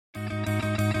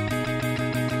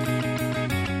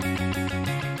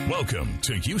Welcome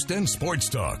to Houston Sports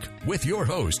Talk with your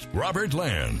host, Robert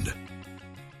Land.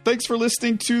 Thanks for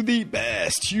listening to the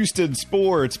best Houston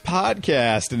sports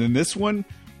podcast. And in this one,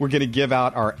 we're going to give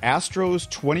out our Astros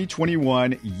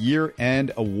 2021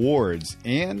 year-end awards.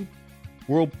 And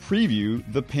we'll preview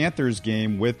the Panthers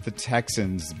game with the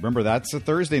Texans. Remember, that's a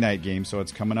Thursday night game, so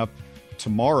it's coming up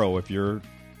tomorrow if you're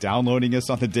downloading us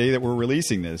on the day that we're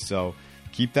releasing this. So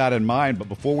keep that in mind. But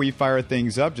before we fire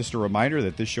things up, just a reminder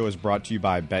that this show is brought to you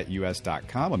by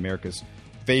BetUS.com, America's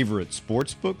favorite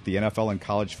sports book. The NFL and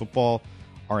college football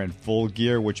are in full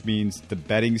gear, which means the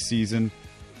betting season,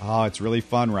 it's really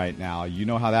fun right now. You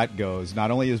know how that goes.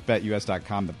 Not only is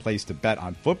BetUS.com the place to bet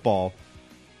on football,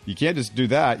 you can't just do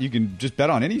that. You can just bet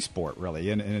on any sport, really.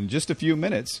 And in just a few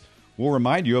minutes, we'll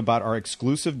remind you about our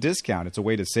exclusive discount. It's a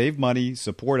way to save money,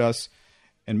 support us,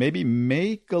 and maybe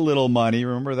make a little money.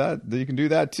 Remember that you can do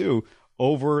that too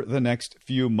over the next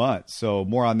few months. So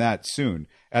more on that soon.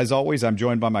 As always, I'm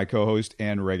joined by my co-host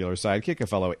and regular sidekick, a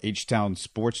fellow H-Town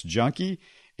sports junkie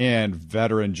and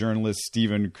veteran journalist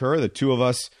Stephen Kerr. The two of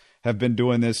us have been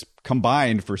doing this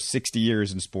combined for 60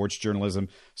 years in sports journalism.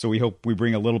 So we hope we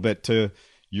bring a little bit to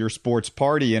your sports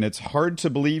party. And it's hard to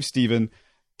believe, Stephen,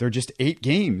 there are just 8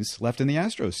 games left in the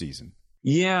Astros season.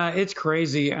 Yeah, it's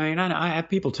crazy. I mean, I have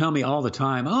people tell me all the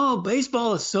time, oh,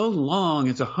 baseball is so long.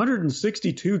 It's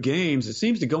 162 games. It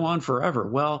seems to go on forever.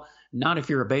 Well, not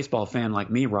if you're a baseball fan like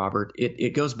me, Robert.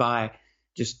 It goes by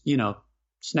just,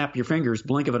 snap your fingers,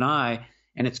 blink of an eye,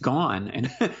 and it's gone. And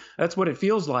that's what it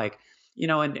feels like,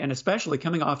 and especially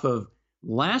coming off of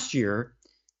last year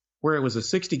where it was a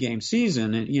 60-game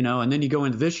season, and then you go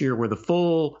into this year where the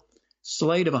full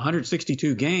slate of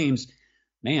 162 games.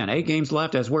 Man, 8 games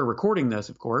left as we're recording this,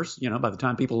 of course. By the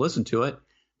time people listen to it,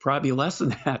 probably less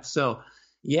than that. So,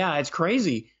 yeah, it's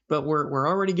crazy. But we're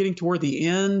already getting toward the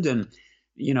end. And,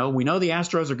 we know the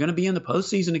Astros are going to be in the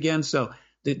postseason again. So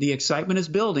the excitement is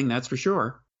building, that's for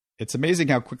sure. It's amazing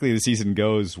how quickly the season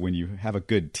goes when you have a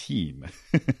good team.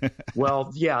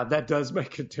 Well, yeah, that does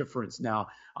make a difference. Now,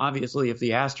 obviously, if the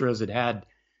Astros had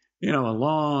a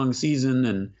long season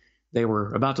and they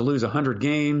were about to lose 100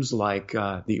 games like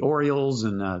the Orioles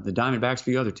and the Diamondbacks, a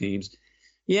few other teams,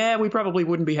 yeah, we probably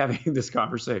wouldn't be having this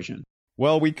conversation.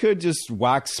 Well, we could just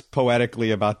wax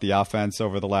poetically about the offense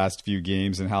over the last few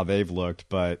games and how they've looked,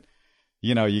 but,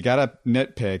 you got to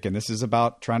nitpick, and this is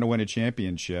about trying to win a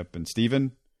championship. And,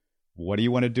 Stephen, what do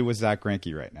you want to do with Zach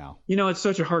Greinke right now? It's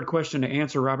such a hard question to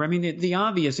answer, Robert. I mean, the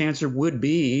obvious answer would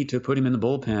be to put him in the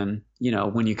bullpen,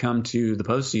 when you come to the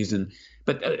postseason.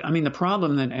 But, the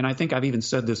problem, and I think I've even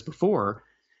said this before,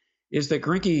 is that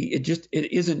Greinke,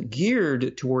 it isn't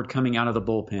geared toward coming out of the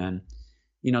bullpen.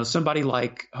 Somebody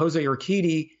like Jose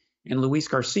Urquidy and Luis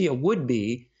Garcia would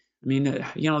be. I mean,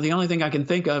 the only thing I can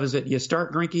think of is that you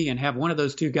start Greinke and have one of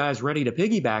those two guys ready to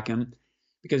piggyback him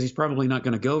because he's probably not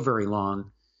going to go very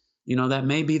long. That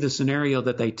may be the scenario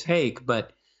that they take.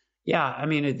 But, yeah, I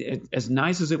mean, as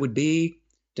nice as it would be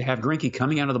to have Greinke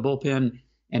coming out of the bullpen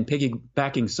and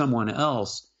piggybacking someone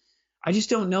else, I just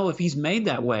don't know if he's made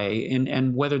that way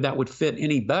and whether that would fit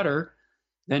any better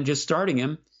than just starting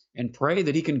him and pray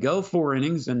that he can go 4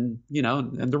 innings and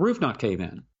the roof not cave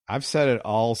in. I've said it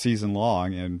all season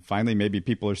long, and finally maybe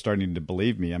people are starting to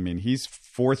believe me. I mean, he's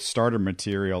 4th starter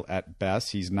material at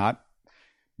best. He's not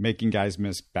making guys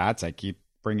miss bats. I keep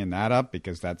bringing that up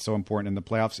because that's so important in the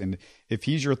playoffs. And if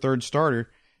he's your 3rd starter,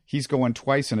 he's going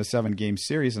twice in a 7-game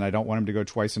series, and I don't want him to go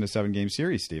twice in a 7-game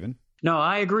series, Stephen. No,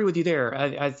 I agree with you there.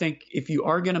 I think if you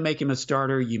are going to make him a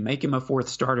starter, you make him a 4th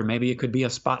starter. Maybe it could be a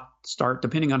spot start,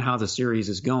 depending on how the series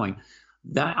is going.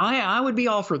 That I would be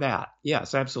all for that.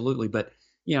 Yes, absolutely. But,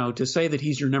 to say that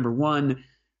he's your number 1,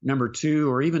 number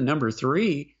 2, or even number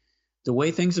 3, the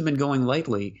way things have been going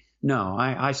lately, no,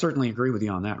 I certainly agree with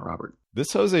you on that, Robert.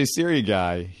 This Jose Siri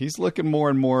guy, he's looking more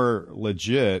and more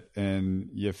legit, and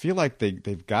you feel like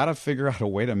they've got to figure out a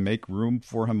way to make room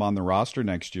for him on the roster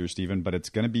next year, Stephen, but it's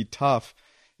going to be tough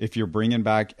if you're bringing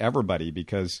back everybody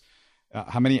because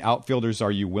how many outfielders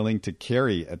are you willing to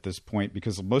carry at this point?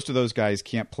 Because most of those guys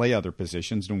can't play other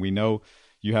positions, and we know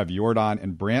you have Jordan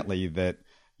and Brantley that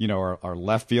are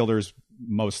left fielders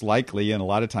most likely, and a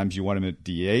lot of times you want them at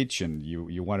DH, and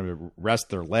you want them to rest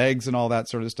their legs and all that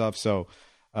sort of stuff, so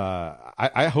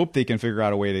I hope they can figure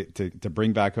out a way to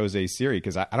bring back Jose Siri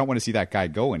because I don't want to see that guy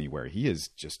go anywhere. He is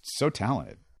just so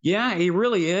talented. Yeah, he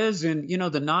really is. And,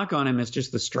 the knock on him is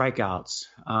just the strikeouts.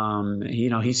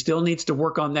 He still needs to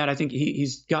work on that. I think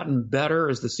he's gotten better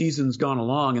as the season's gone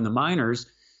along in the minors.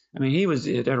 I mean, he was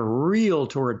at a real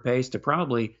torrid pace to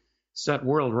probably set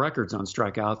world records on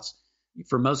strikeouts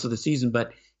for most of the season,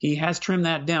 but he has trimmed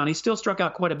that down. He still struck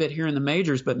out quite a bit here in the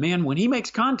majors, but man, when he makes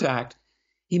contact,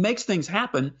 he makes things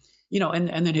happen,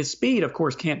 and then his speed, of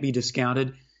course, can't be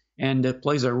discounted, and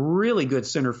plays a really good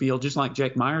center field, just like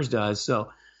Jake Myers does. So,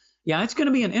 yeah, it's going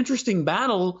to be an interesting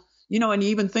battle, and you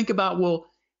even think about, well,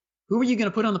 who are you going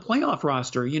to put on the playoff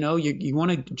roster? You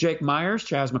want Jake Myers,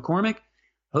 Chas McCormick,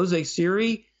 Jose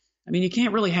Siri. I mean, you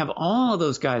can't really have all of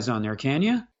those guys on there, can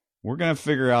you? We're going to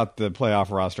figure out the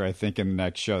playoff roster, I think, in the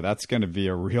next show. That's going to be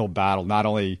a real battle, not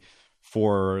only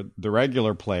for the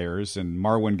regular players, and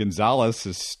Marwin Gonzalez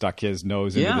has stuck his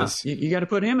nose into this. You got to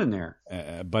put him in there.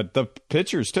 But the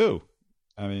pitchers, too.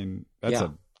 I mean, it's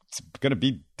going to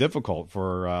be difficult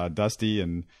for Dusty,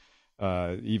 and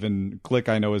even Click,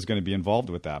 I know, is going to be involved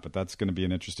with that. But that's going to be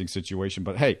an interesting situation.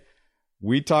 But, hey,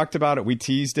 we talked about it. We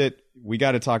teased it. We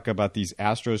got to talk about these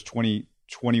Astros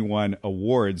 2021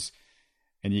 awards.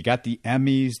 And you got the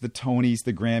Emmys, the Tonys,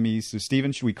 the Grammys. So,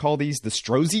 Steven, should we call these the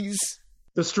Strosies?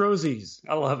 The Strosies.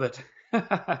 I love it.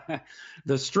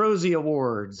 The Strosie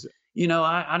Awards.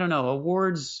 I don't know.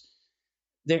 Awards,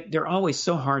 they're always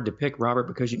so hard to pick, Robert,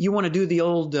 because you want to do the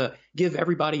old give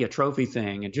everybody a trophy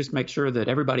thing and just make sure that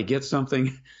everybody gets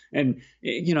something. And,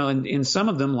 in some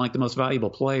of them, like the most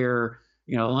valuable player,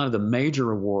 a lot of the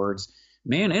major awards,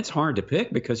 man, it's hard to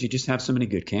pick because you just have so many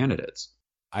good candidates.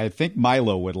 I think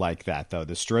Milo would like that, though.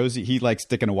 The Strozzi, he likes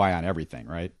sticking a Y on everything,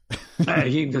 right? The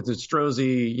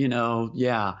Strozzi,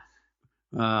 yeah.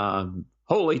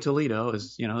 Holy Toledo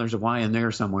is, there's a Y in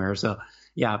there somewhere. So,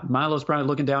 yeah, Milo's probably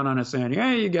looking down on us saying,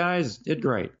 yeah, you guys did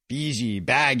great. Beezy,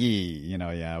 Baggy,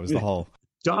 it was the whole.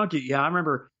 Donkey, yeah, I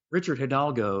remember Richard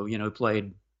Hidalgo,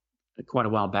 played quite a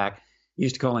while back. He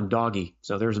used to call him Doggy.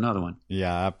 So there's another one.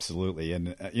 Yeah, absolutely.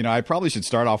 And, I probably should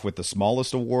start off with the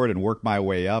smallest award and work my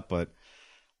way up, but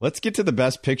let's get to the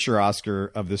Best Picture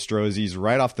Oscar of the Strozzies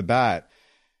right off the bat.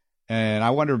 And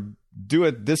I want to do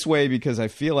it this way because I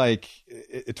feel like,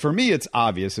 for me, it's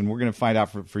obvious, and we're going to find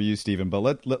out for you, Stephen.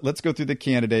 But let's go through the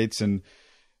candidates. And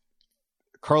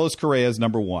Carlos Correa is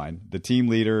number one, the team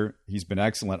leader. He's been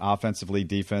excellent offensively,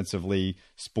 defensively,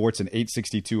 sports an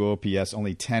 862 OPS,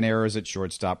 only 10 errors at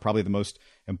shortstop, probably the most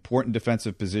important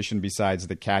defensive position besides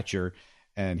the catcher.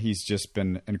 And he's just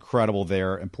been incredible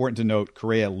there. Important to note,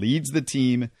 Correa leads the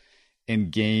team in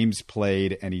games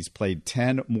played, and he's played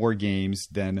 10 more games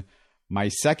than my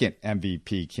second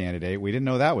MVP candidate. We didn't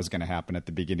know that was going to happen at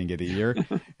the beginning of the year.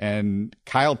 And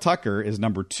Kyle Tucker is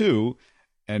number two.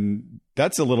 And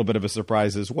that's a little bit of a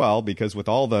surprise as well, because with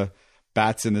all the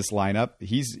bats in this lineup,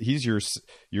 he's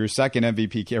your second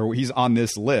MVP, or he's on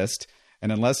this list.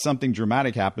 And unless something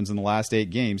dramatic happens in the last 8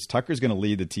 games, Tucker's going to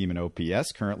lead the team in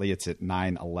OPS. Currently, it's at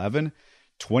 911,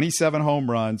 27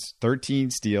 home runs, 13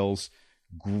 steals,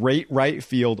 great right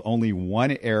field, only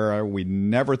 1 error. We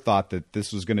never thought that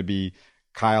this was going to be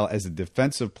Kyle as a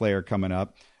defensive player coming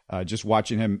up, just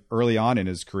watching him early on in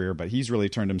his career, but he's really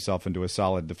turned himself into a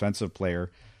solid defensive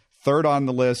player. Third on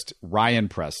the list, Ryan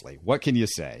Presley. What can you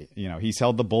say? He's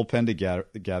held the bullpen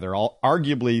together.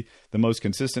 Arguably the most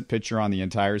consistent pitcher on the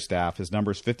entire staff. His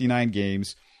numbers: 59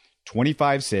 games,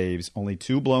 25 saves, only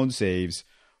 2 blown saves,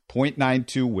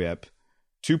 .92 WHIP,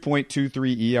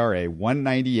 2.23 ERA,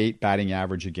 198 batting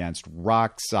average against.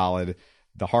 Rock solid,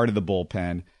 the heart of the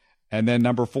bullpen. And then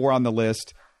number 4 on the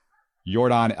list,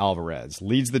 Yordan Alvarez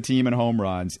leads the team in home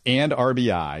runs and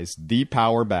RBIs, the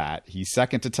power bat. He's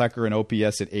second to Tucker in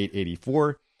OPS at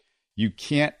 884. You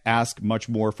can't ask much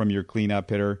more from your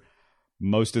cleanup hitter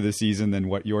most of the season than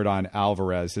what Yordan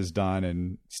Alvarez has done.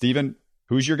 And Steven,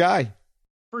 who's your guy?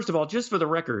 First of all, just for the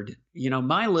record,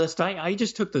 my list, I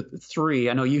just took the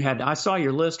 3. I know I saw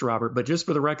your list, Robert, but just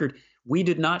for the record, we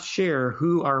did not share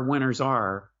who our winners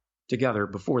are together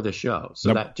before the show.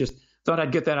 So That just thought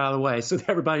I'd get that out of the way so that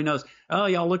everybody knows, oh,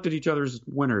 y'all looked at each other's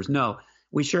winners. No,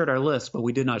 we shared our list, but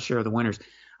we did not share the winners.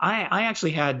 I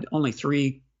actually had only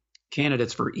 3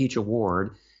 candidates for each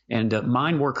award, and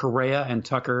mine were Correa and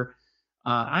Tucker.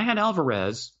 I had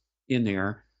Alvarez in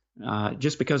there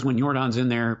just because when Yordan's in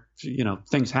there,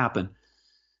 things happen.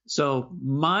 So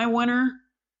my winner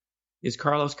is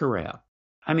Carlos Correa.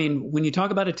 I mean, when you talk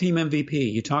about a team MVP,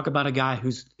 you talk about a guy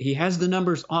he has the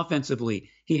numbers offensively,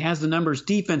 he has the numbers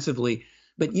defensively.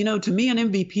 But, to me, an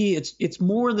MVP, it's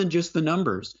more than just the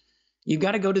numbers. You've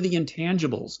got to go to the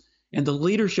intangibles and the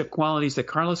leadership qualities that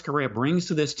Carlos Correa brings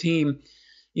to this team.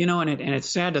 And it's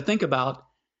sad to think about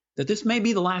that this may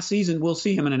be the last season we'll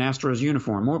see him in an Astros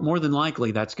uniform. More than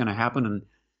likely that's going to happen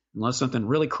unless something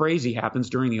really crazy happens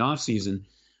during the offseason.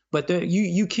 But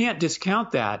you can't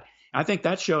discount that. I think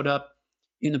that showed up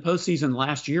in the postseason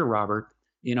last year, Robert.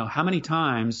 How many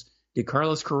times did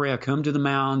Carlos Correa come to the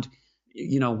mound,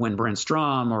 when Brent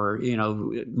Strom or,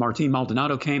 Martin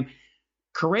Maldonado came?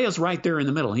 Correa's right there in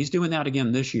the middle. He's doing that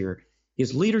again this year.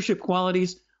 his leadership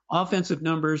qualities, offensive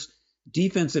numbers,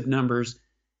 defensive numbers.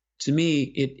 To me,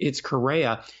 it's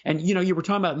Correa. And, you were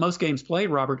talking about most games played,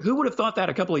 Robert. Who would have thought that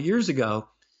a couple of years ago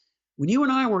when you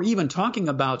and I were even talking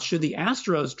about should the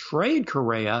Astros trade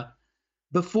Correa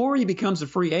before he becomes a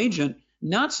free agent,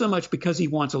 not so much because he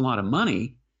wants a lot of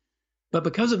money, but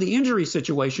because of the injury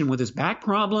situation with his back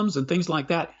problems and things like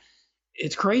that.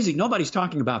 It's crazy. Nobody's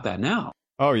talking about that now.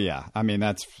 Oh, yeah. I mean,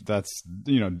 that's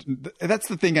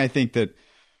the thing I think that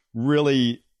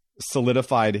really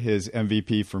solidified his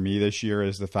MVP for me this year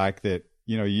is the fact that,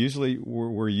 usually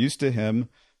we're used to him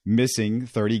missing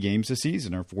 30 games a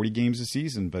season or 40 games a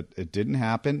season, but it didn't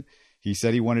happen. He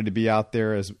said he wanted to be out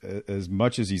there as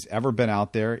much as he's ever been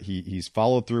out there. He's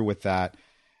followed through with that.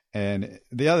 And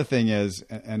the other thing is,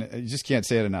 and you just can't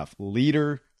say it enough,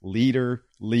 leader.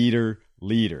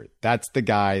 That's the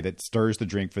guy that stirs the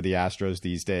drink for the Astros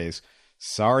these days.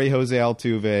 Sorry, Jose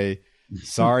Altuve.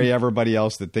 Sorry, everybody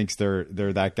else that thinks they're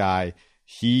that guy.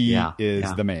 He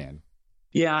is the man.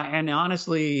 Yeah, and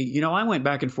honestly, I went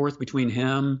back and forth between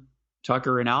him,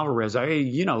 Tucker, and Alvarez.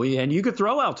 And you could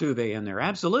throw Altuve in there,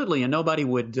 absolutely, and nobody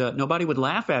would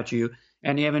laugh at you.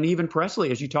 And even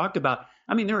Presley, as you talked about.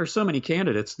 I mean, there are so many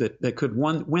candidates that could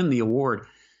win the award.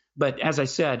 But as I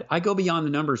said, I go beyond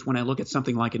the numbers when I look at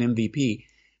something like an MVP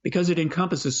because it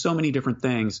encompasses so many different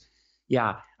things.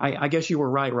 Yeah, I guess you were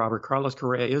right, Robert. Carlos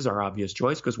Correa is our obvious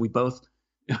choice because we both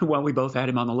had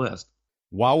him on the list.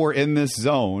 While we're in this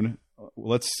zone,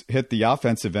 let's hit the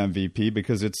offensive MVP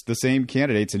because it's the same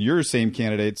candidates, and your same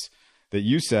candidates that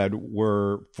you said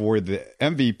were for the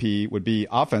MVP would be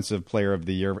offensive player of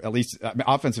the year, at least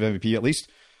offensive MVP, at least,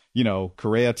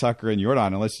 Correa, Tucker, and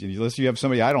Jordan, unless you have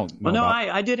somebody I don't know. Well, no, about.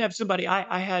 I did have somebody.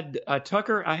 I had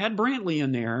Tucker, I had Brantley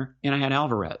in there, and I had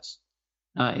Alvarez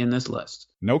in this list.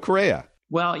 No Correa.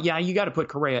 Well, yeah, you got to put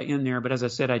Correa in there, but as I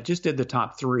said, I just did the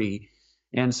top three.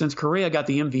 And since Correa got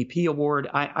the MVP award,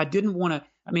 I didn't want to.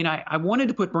 I mean, I wanted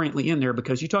to put Brantley in there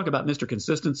because you talk about Mr.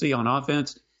 Consistency on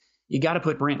offense. You got to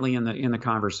put Brantley in the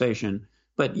conversation.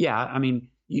 But yeah, I mean,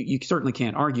 you certainly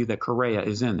can't argue that Correa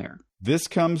is in there. This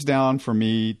comes down for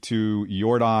me to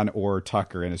Jordan or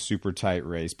Tucker in a super tight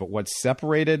race. But what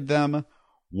separated them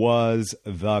was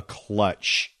the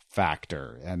clutch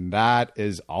factor. And that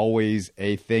is always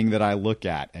a thing that I look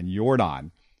at. And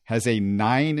Jordan has a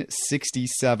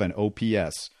 967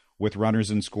 OPS with runners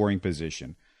in scoring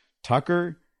position.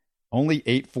 Tucker, only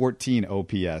 814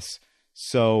 OPS.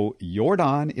 So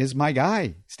Jordan is my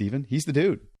guy, Stephen. He's the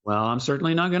dude. Well, I'm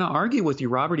certainly not going to argue with you,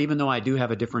 Robert, even though I do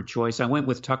have a different choice. I went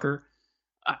with Tucker.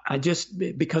 I just,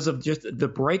 because of just the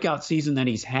breakout season that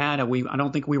he's had, I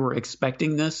don't think we were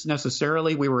expecting this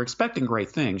necessarily. We were expecting great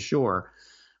things, sure.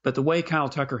 But the way Kyle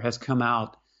Tucker has come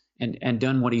out and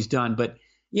done what he's done. But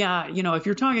yeah, if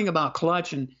you're talking about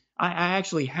clutch, and I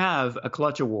actually have a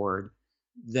clutch award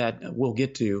that we'll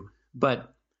get to,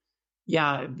 but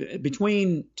yeah,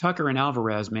 between Tucker and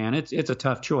Alvarez, man, it's a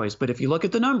tough choice. But if you look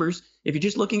at the numbers, if you're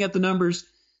just looking at the numbers,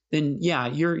 then yeah,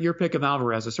 your pick of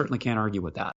Alvarez, I certainly can't argue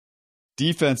with that.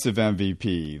 Defensive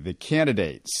MVP, the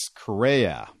candidates,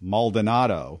 Correa,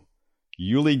 Maldonado,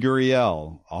 Yuli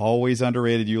Gurriel, always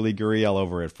underrated Yuli Gurriel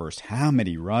over at first. How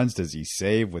many runs does he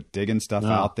save with digging stuff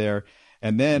out there?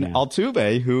 And then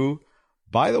Altuve, who,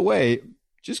 by the way,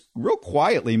 just real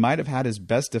quietly might have had his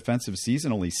best defensive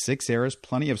season, only 6 errors,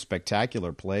 plenty of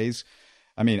spectacular plays.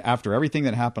 I mean, after everything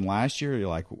that happened last year, you're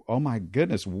like, oh my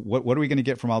goodness, what are we going to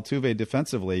get from Altuve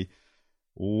defensively?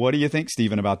 What do you think,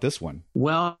 Stephen, about this one?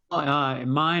 Well,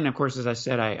 mine, of course, as I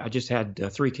said, I just had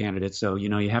 3 candidates. So,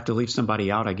 you have to leave somebody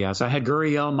out, I guess. I had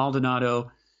Gurriel, Maldonado,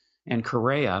 and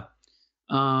Correa.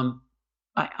 I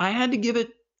had to give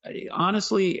it,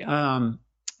 honestly,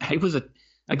 it was,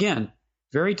 again,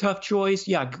 very tough choice.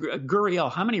 Yeah, Gurriel,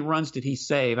 how many runs did he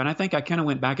save? And I think I kind of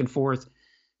went back and forth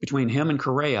between him and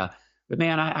Correa. But,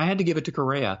 man, I had to give it to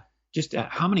Correa. Just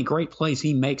how many great plays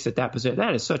he makes at that position.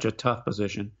 That is such a tough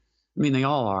position. I mean, they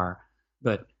all are.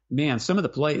 But, man, some of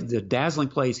the dazzling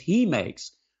plays he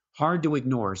makes, hard to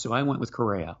ignore. So I went with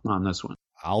Correa on this one.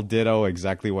 I'll ditto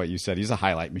exactly what you said. He's a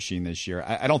highlight machine this year.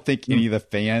 I don't think any of the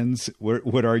fans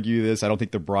would argue this. I don't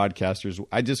think the broadcasters.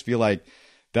 I just feel like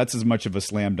that's as much of a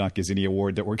slam dunk as any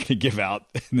award that we're going to give out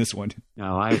in this one.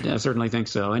 No, I certainly think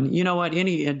so. And you know what?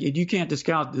 You can't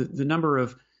discount the number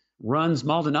of runs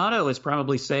Maldonado has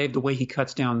probably saved, the way he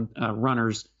cuts down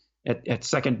runners at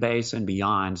second base and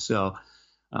beyond. So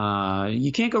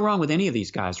you can't go wrong with any of these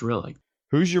guys, really.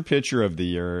 Who's your pitcher of the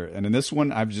year? And in this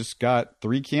one, I've just got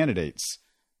 3 candidates: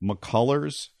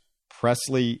 McCullers,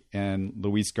 Presley, and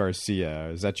Luis Garcia.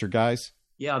 Is that your guys?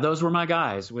 Yeah, those were my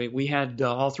guys. We had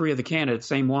all 3 of the candidates,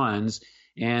 same ones.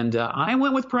 And I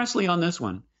went with Presley on this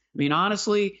one. I mean,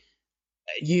 honestly,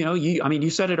 you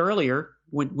said it earlier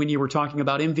when you were talking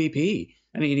about MVP.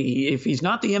 I mean, if he's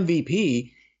not the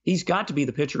MVP, he's got to be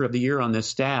the pitcher of the year on this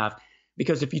staff,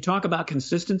 because if you talk about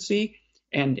consistency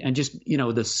and just,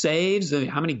 the saves,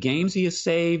 how many games he has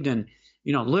saved, and,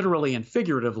 literally and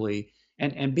figuratively,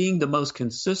 and being the most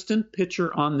consistent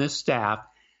pitcher on this staff,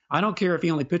 I don't care if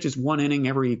he only pitches one inning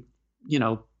every,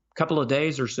 couple of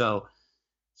days or so.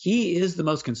 He is the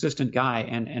most consistent guy.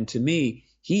 And to me,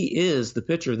 he is the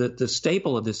pitcher, the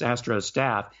staple of this Astros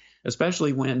staff,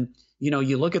 especially when,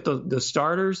 you look at the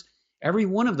starters. Every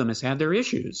one of them has had their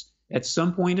issues at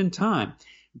some point in time.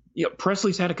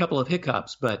 Presley's had a couple of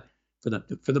hiccups, but for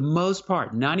the most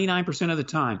part, 99% of the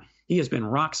time, he has been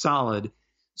rock solid.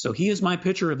 So he is my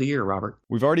pitcher of the year, Robert.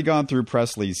 We've already gone through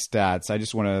Presley's stats. I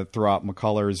just want to throw out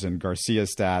McCullers and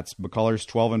Garcia's stats. McCullers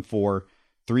 12-4,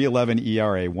 3.11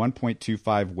 ERA,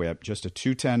 1.25 WHIP, just a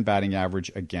 2.10 batting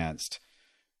average against.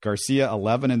 Garcia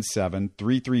 11-7,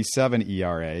 3.37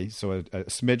 ERA, so a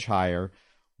smidge higher,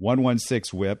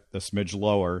 1.16 WHIP, a smidge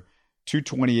lower,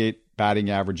 2.28 batting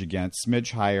average against,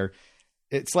 smidge higher.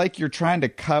 It's like you're trying to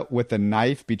cut with a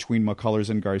knife between McCullers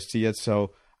and Garcia.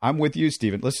 So I'm with you,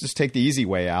 Stephen. Let's just take the easy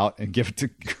way out and give it to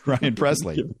Ryan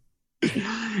Presley.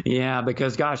 Yeah,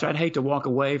 because gosh, I'd hate to walk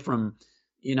away from,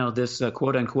 this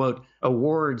quote unquote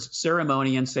awards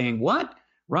ceremony and saying, what?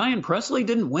 Ryan Presley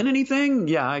didn't win anything?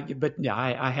 Yeah,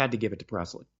 I had to give it to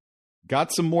Presley.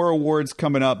 Got some more awards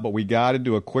coming up, but we got to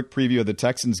do a quick preview of the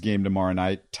Texans game tomorrow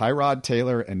night. Tyrod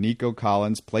Taylor and Nico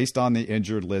Collins placed on the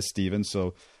injured list, Stephen,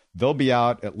 so they'll be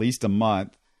out at least a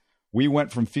month. We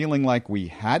went from feeling like we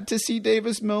had to see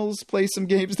Davis Mills play some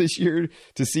games this year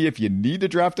to see if you need to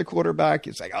draft a quarterback.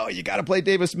 It's like, oh, you got to play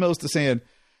Davis Mills, to saying,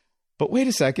 but wait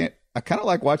a second. I kind of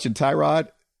like watching Tyrod,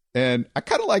 and I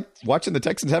kind of like watching the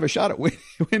Texans have a shot at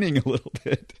winning a little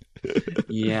bit.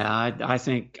 Yeah, I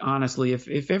think, honestly,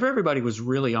 if everybody was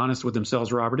really honest with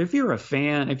themselves, Robert, if you're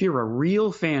a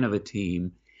real fan of a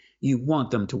team, you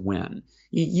want them to win.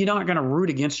 You're not going to root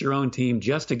against your own team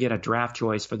just to get a draft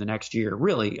choice for the next year.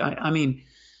 Really, I mean,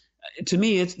 to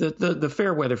me, it's the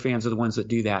fair weather fans are the ones that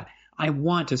do that. I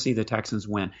want to see the Texans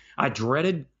win. I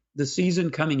dreaded the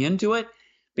season coming into it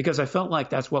because I felt like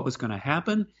that's what was going to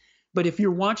happen. But if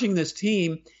you're watching this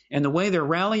team and the way they're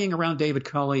rallying around David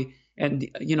Culley, and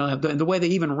the way they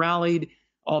even rallied,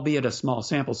 albeit a small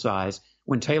sample size,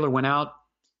 when Taylor went out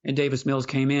and Davis Mills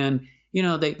came in,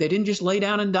 they didn't just lay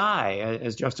down and die,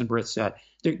 as Justin Britt said.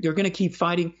 They're going to keep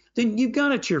fighting. Then you've got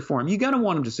to cheer for them. You've got to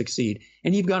want them to succeed,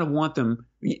 and you've got to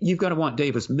want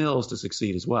Davis Mills to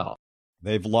succeed as well.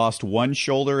 They've lost one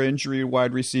shoulder injury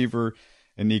wide receiver,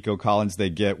 and Nico Collins. They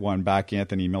get one back,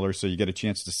 Anthony Miller, so you get a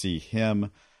chance to see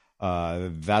him.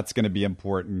 That's going to be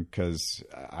important because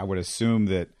I would assume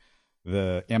that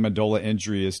the Amendola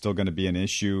injury is still going to be an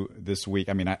issue this week.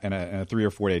 I mean, in a 3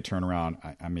 or 4 day turnaround,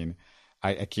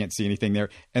 I can't see anything there.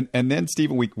 And then,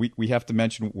 Stephen, we have to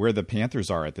mention where the Panthers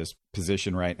are at this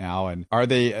position right now. And are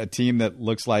they a team that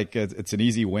looks like it's an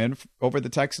easy win over the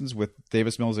Texans with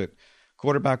Davis Mills at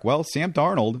quarterback? Well, Sam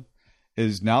Darnold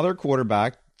is now their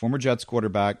quarterback, former Jets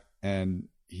quarterback, and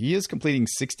he is completing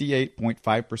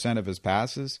 68.5% of his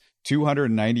passes,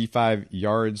 295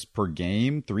 yards per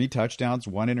game, 3 touchdowns,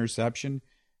 1 interception.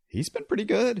 He's been pretty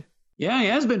good. Yeah, he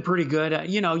has been pretty good.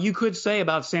 You could say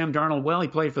about Sam Darnold, well, he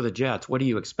played for the Jets. What do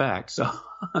you expect? So,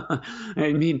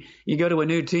 I mean, you go to a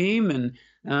new team and,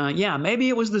 maybe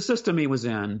it was the system he was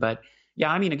in. But,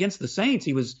 against the Saints,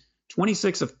 he was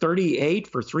 26 of 38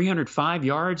 for 305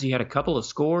 yards. He had a couple of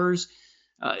scores.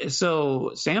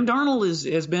 So Sam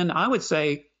Darnold has been, I would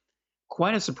say,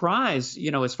 quite a surprise,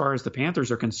 as far as the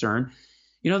Panthers are concerned.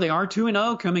 They are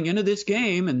 2-0 coming into this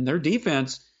game, and their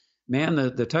defense, man,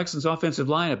 the Texans' offensive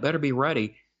line, it better be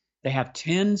ready. They have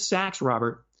 10 sacks,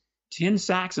 Robert, 10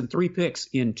 sacks and 3 picks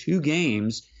in 2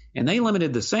 games, and they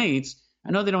limited the Saints.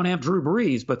 I know they don't have Drew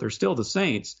Brees, but they're still the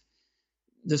Saints.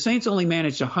 The Saints only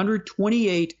managed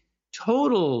 128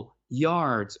 total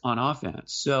yards on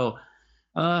offense. So,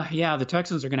 the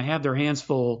Texans are going to have their hands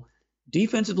full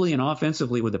defensively and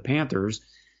offensively with the Panthers.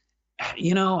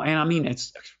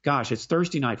 It's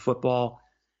Thursday night football.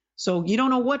 So you don't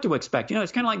know what to expect.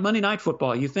 It's kind of like Monday Night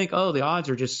Football. You think, the odds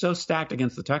are just so stacked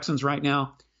against the Texans right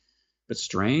now. But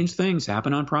strange things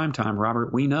happen on primetime,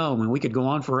 Robert. We know. We could go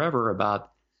on forever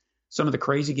about some of the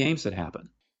crazy games that happen.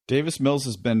 Davis Mills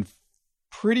has been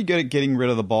pretty good at getting rid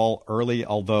of the ball early,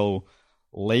 although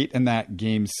late in that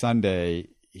game Sunday,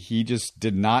 he just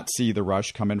did not see the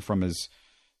rush coming from his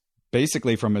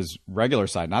regular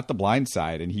side, not the blind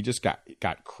side. And he just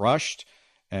got crushed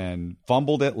and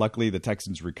fumbled it. Luckily, the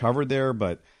Texans recovered there,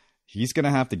 but he's going to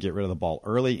have to get rid of the ball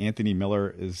early. Anthony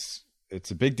Miller is it's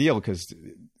a big deal because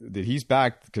that he's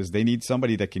back, because they need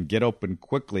somebody that can get open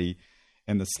quickly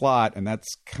in the slot, and that's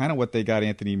kind of what they got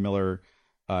Anthony Miller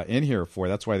in here for.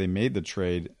 That's why they made the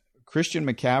trade. Christian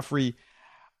McCaffrey,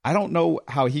 I don't know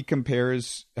how you'd compare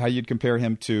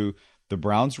him to the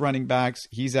Browns running backs.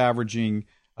 He's averaging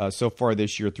so far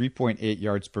this year 3.8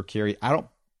 yards per carry. I don't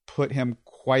put him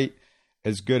quite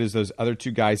as good as those other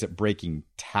two guys at breaking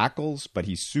tackles, but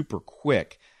he's super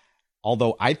quick.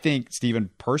 Although I think, Stephen,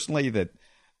 personally, that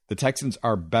the Texans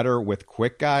are better with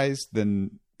quick guys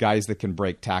than guys that can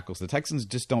break tackles. The Texans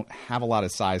just don't have a lot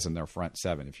of size in their front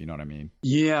seven, if you know what I mean.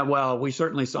 Yeah, well, we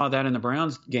certainly saw that in the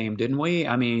Browns game, didn't we?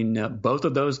 I mean, both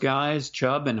of those guys,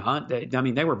 Chubb and Hunt,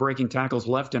 they were breaking tackles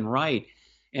left and right.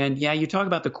 And yeah, you talk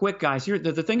about the quick guys here.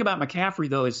 The thing about McCaffrey,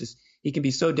 though, is he can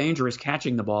be so dangerous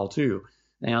catching the ball, too.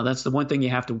 Now, that's the one thing you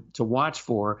have to watch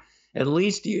for. At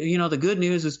least, the good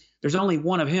news is there's only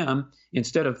one of him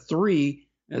instead of three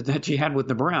that you had with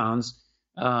the Browns,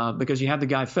 because you had the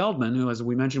guy Feldman, who, as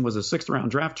we mentioned, was a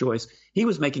 6th-round draft choice. He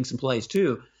was making some plays,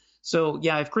 too. So,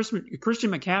 yeah, if Christian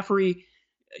McCaffrey,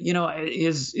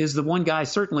 is the one guy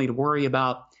certainly to worry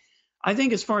about. I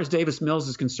think as far as Davis Mills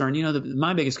is concerned,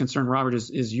 my biggest concern, Robert,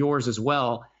 is yours as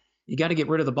well. You got to get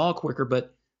rid of the ball quicker.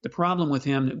 But the problem with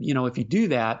him, if you do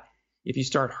that, if you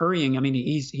start hurrying, I mean,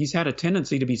 he's had a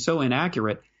tendency to be so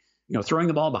inaccurate, throwing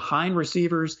the ball behind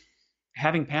receivers,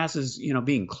 having passes,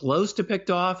 being close to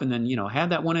picked off, and then,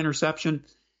 had that one interception.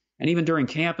 And even during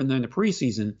camp and then the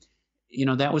preseason,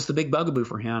 that was the big bugaboo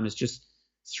for him, is just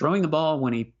throwing the ball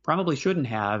when he probably shouldn't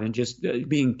have, and just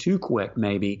being too quick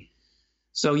maybe.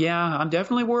 So, yeah, I'm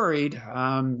definitely worried.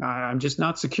 I'm just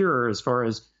not secure as far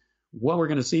as what we're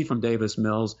going to see from Davis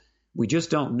Mills. We just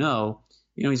don't know.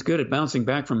 He's good at bouncing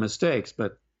back from mistakes,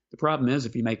 but the problem is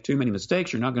if you make too many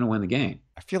mistakes, you're not going to win the game.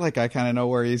 I feel like I kind of know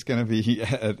where he's going to be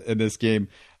in this game.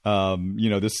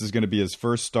 This is going to be his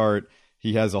first start.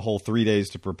 He has a whole 3 days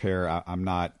to prepare. I'm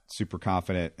not super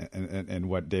confident in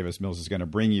what Davis Mills is going to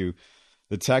bring you.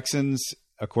 The Texans,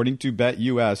 according to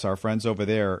BetUS, our friends over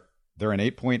there, they're an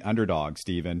 8-point underdog,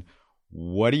 Stephen.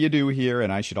 What do you do here?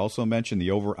 And I should also mention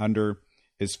the over-under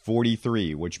is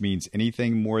 43, which means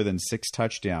anything more than 6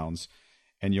 touchdowns,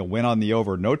 and you'll win on the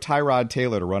over. No Tyrod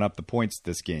Taylor to run up the points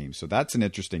this game. So that's an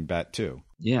interesting bet, too.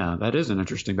 Yeah, that is an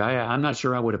interesting bet. I'm not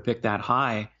sure I would have picked that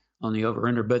high on the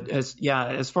over-under. But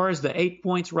as far as the 8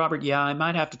 points, Robert, I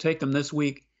might have to take them this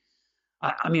week.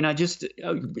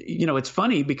 It's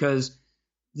funny because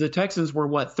the Texans were,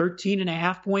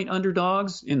 13.5-point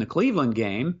underdogs in the Cleveland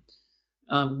game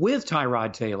with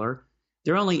Tyrod Taylor.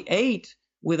 They're only 8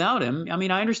 without him. I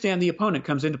mean, I understand the opponent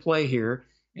comes into play here,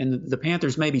 and the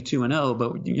Panthers may be 2-0,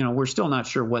 but, we're still not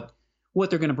sure what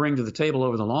they're going to bring to the table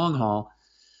over the long haul.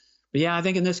 But, I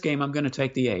think in this game I'm going to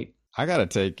take the 8. I got to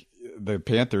take the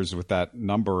Panthers with that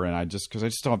number, and I just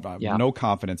don't have no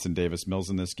confidence in Davis Mills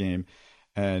in this game.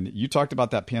 And you talked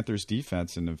about that Panthers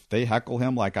defense, and if they heckle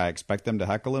him like I expect them to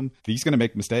heckle him, he's going to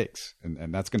make mistakes,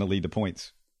 and that's going to lead to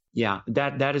points. Yeah,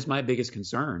 that is my biggest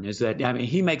concern, is that,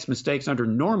 he makes mistakes under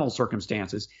normal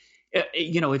circumstances.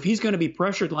 If he's going to be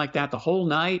pressured like that the whole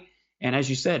night, and as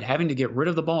you said, having to get rid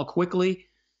of the ball quickly,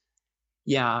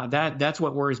 that's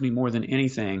what worries me more than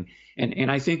anything.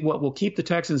 And I think what will keep the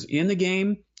Texans in the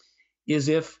game is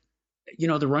if,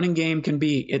 the running game can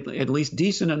be at least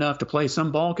decent enough to play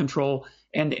some ball control.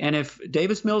 And if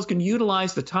Davis Mills can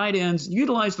utilize the tight ends,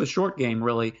 utilize the short game,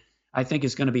 really, I think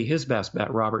is going to be his best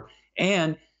bet, Robert.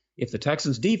 And if the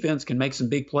Texans defense can make some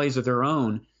big plays of their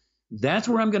own, that's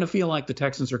where I'm going to feel like the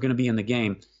Texans are going to be in the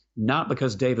game, not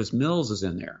because Davis Mills is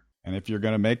in there. And if you're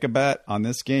going to make a bet on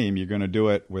this game, you're going to do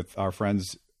it with our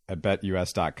friends at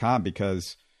BetUS.com,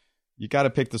 because you got to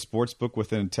pick the sports book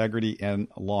with integrity and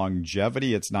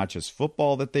longevity. It's not just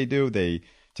football that they do. They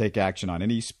take action on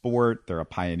any sport. They're a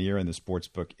pioneer in the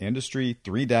sportsbook industry,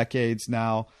 3 decades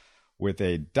now, with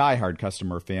a diehard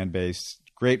customer fan base.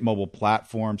 Great mobile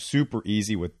platform, super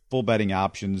easy with full betting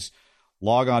options.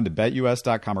 Log on to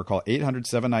BetUS.com or call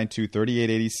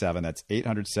 800-792-3887. That's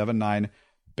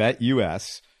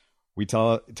 800-79-BET-US. We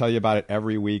tell you about it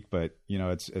every week, but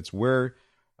it's where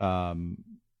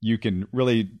you can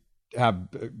really have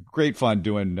great fun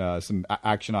doing some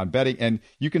action on betting, and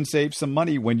you can save some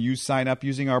money when you sign up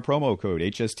using our promo code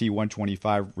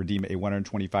HST125. Redeem a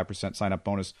 125% sign up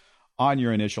bonus on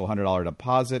your initial $100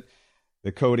 deposit.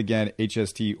 The code again,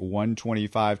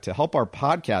 HST125. To help our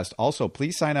podcast, also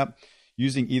please sign up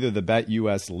using either the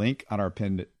BetUS link on our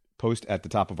pinned post at the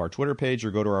top of our Twitter page,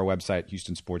 or go to our website,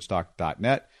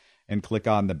 HoustonSportsTalk.net, and click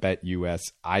on the BetUS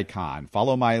icon.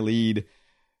 Follow my lead.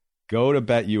 Go to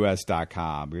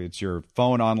BetUS.com. It's your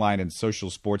phone, online, and social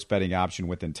sports betting option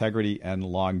with integrity and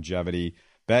longevity.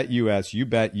 BetUS. You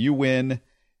bet, you win,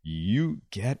 you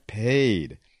get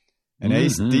paid. And hey,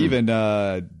 Steven,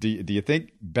 do you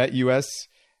think BetUS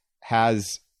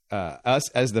has us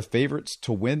as the favorites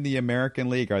to win the American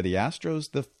League? Are the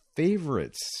Astros the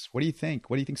favorites? What do you think?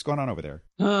 What do you think's going on over there?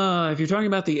 If you're talking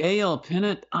about the AL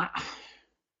pennant, I'd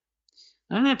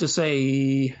have to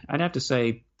say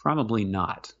probably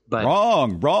not. But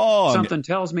wrong. Something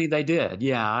tells me they did.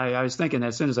 Yeah, I was thinking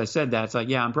as soon as I said that, it's like,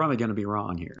 yeah, I'm probably going to be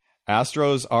wrong here.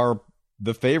 Astros are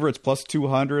the favorites, plus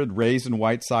 200. Rays and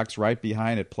White Sox right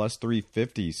behind at plus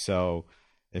 350. So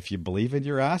if you believe in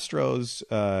your Astros,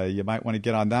 you might want to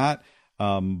get on that.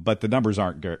 But the numbers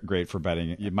aren't great for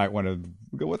betting. You might want to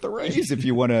go with the Rays if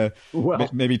you want to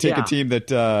maybe take a team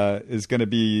that is going to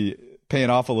be paying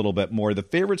off a little bit more. The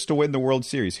favorites to win the World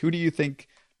Series, who do you think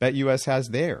BetUS has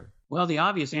there? Well, the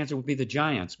obvious answer would be the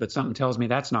Giants, but something tells me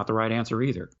that's not the right answer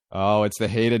either. Oh, it's the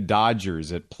hated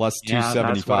Dodgers at plus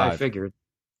 275.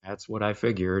 That's what I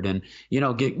figured. And,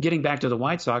 getting back to the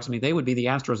White Sox, I mean, they would be the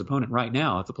Astros opponent right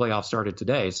now if the playoffs started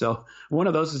today. So one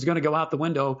of those is going to go out the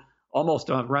window almost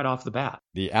right off the bat.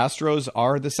 The Astros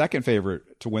are the second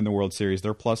favorite to win the World Series.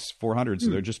 They're plus 400, so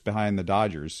they're just behind the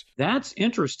Dodgers. That's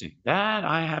interesting. That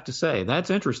I have to say, that's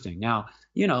interesting. Now,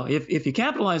 if you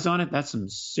capitalize on it, that's some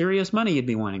serious money you'd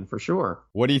be winning for sure.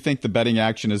 What do you think the betting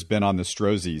action has been on the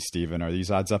Strozzies, Steven? Are these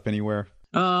odds up anywhere?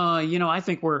 I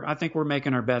think we're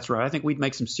making our bets right. I think we'd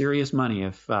make some serious money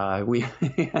if we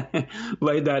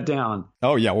laid that down.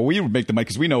 Oh yeah, well we would make the money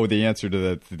because we know the answer to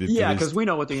the because we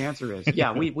know what the answer is.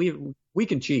 Yeah, we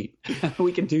can cheat.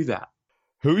 We can do that.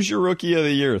 Who's your rookie of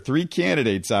the year? 3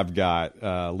 candidates I've got: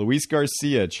 Luis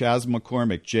Garcia, Chas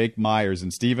McCormick, Jake Myers,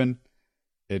 and Steven.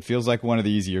 It feels like one of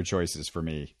the easier choices for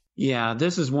me. Yeah,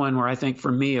 this is one where I think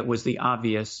for me it was the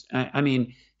obvious. I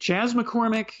mean, Chas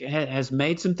McCormick has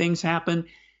made some things happen.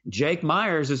 Jake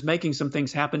Myers is making some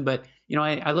things happen. But,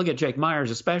 I look at Jake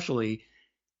Myers especially.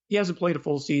 He hasn't played a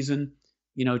full season.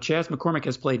 Chas McCormick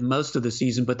has played most of the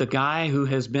season. But the guy who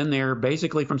has been there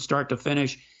basically from start to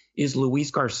finish is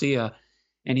Luis Garcia.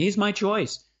 And he's my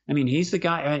choice. I mean, he's the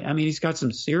guy. I mean, he's got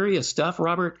some serious stuff,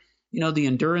 Robert. The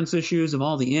endurance issues of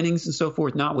all the innings and so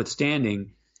forth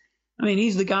notwithstanding. I mean,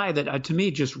 he's the guy that, to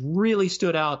me, just really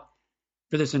stood out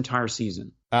for this entire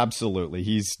season. Absolutely.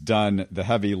 He's done the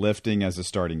heavy lifting as a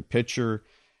starting pitcher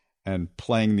and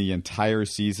playing the entire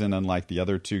season, unlike the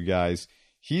other two guys.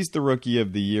 He's the rookie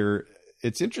of the year.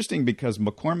 It's interesting because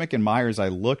McCormick and Myers, I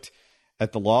looked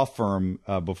at the law firm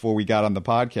before we got on the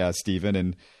podcast, Steven,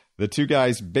 and the two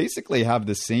guys basically have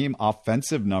the same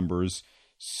offensive numbers.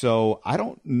 So I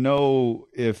don't know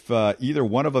if either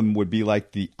one of them would be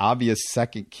like the obvious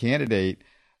second candidate.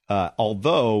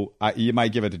 Although you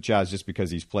might give it to Chas just because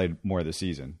he's played more of the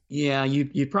season. Yeah,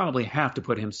 you probably have to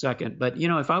put him second. But,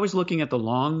 if I was looking at the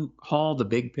long haul, the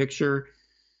big picture,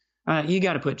 you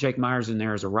got to put Jake Myers in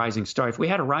there as a rising star. If we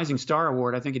had a rising star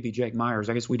award, I think it'd be Jake Myers.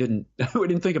 I guess we didn't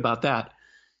think about that.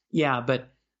 Yeah,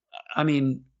 but, I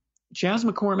mean, Chas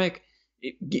McCormick,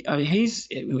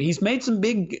 he's made some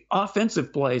big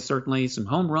offensive plays, certainly, some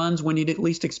home runs when you'd at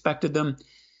least expected them.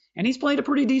 And he's played a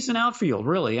pretty decent outfield,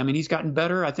 really. I mean, he's gotten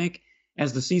better, I think,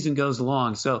 as the season goes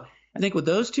along. So I think with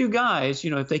those two guys,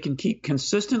 if they can keep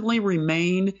consistently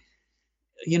remain,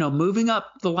 moving up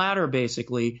the ladder,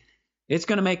 basically, it's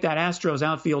going to make that Astros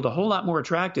outfield a whole lot more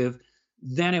attractive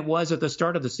than it was at the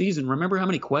start of the season. Remember how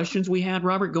many questions we had,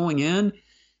 Robert, going in?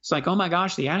 It's like, oh my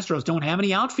gosh, the Astros don't have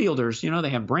any outfielders. They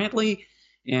have Brantley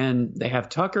and they have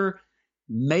Tucker.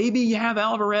 Maybe you have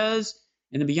Alvarez.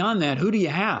 And then beyond that, who do you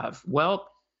have? Well,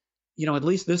 at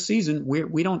least this season,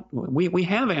 we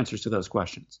have answers to those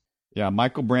questions. Yeah,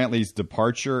 Michael Brantley's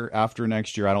departure after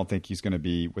next year, I don't think he's going to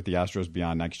be with the Astros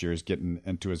beyond next year. He's getting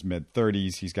into his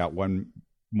mid-30s. He's got one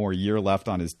more year left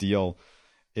on his deal.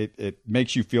 It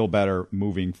makes you feel better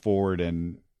moving forward,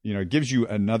 and it gives you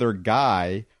another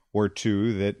guy or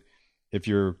two that if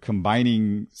you're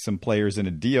combining some players in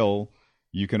a deal,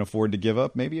 you can afford to give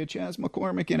up maybe a Chas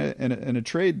McCormick in a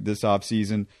trade this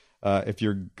offseason. If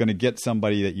you're going to get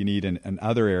somebody that you need in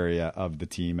another area of the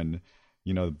team. And,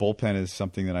 the bullpen is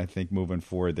something that I think moving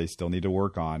forward they still need to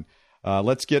work on.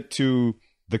 Let's get to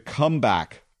the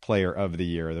comeback player of the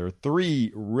year. There are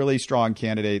 3 really strong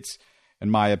candidates, in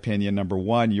my opinion. Number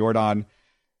 1, Yordan,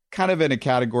 kind of in a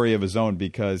category of his own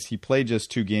because he played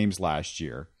just 2 games last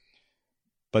year.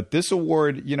 But this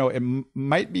award, it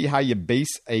might be how you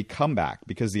base a comeback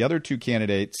because the other 2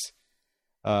 candidates,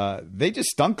 they just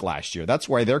stunk last year. That's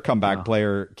why they're comeback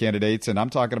player candidates. And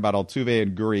I'm talking about Altuve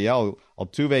and Gurriel.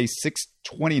 Altuve,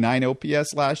 629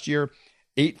 OPS last year,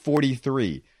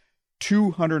 843,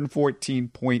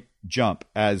 214-point jump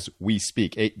as we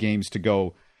speak. 8 games to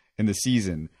go in the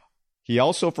season. He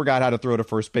also forgot how to throw to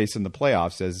first base in the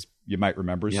playoffs, as you might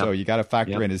remember. Yep. So you got to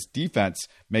factor in his defense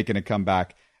making a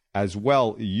comeback as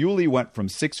well. Yuli went from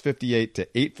 658 to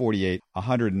 848,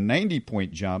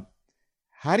 190-point jump.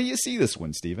 How do you see this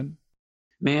one, Stephen?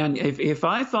 Man, if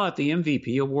I thought the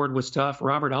MVP award was tough,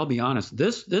 Robert, I'll be honest,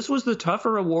 this was the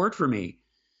tougher award for me.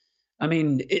 I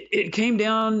mean, it came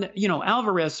down,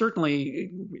 Alvarez certainly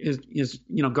is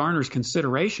garners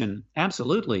consideration,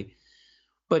 absolutely.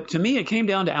 But to me, it came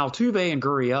down to Altuve and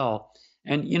Gurriel.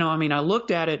 And, I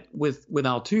looked at it with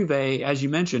Altuve, as you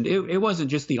mentioned, it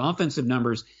wasn't just the offensive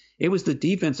numbers, it was the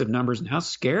defensive numbers and how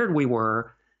scared we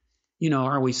were.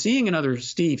 Are we seeing another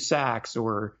Steve Sachs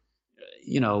or,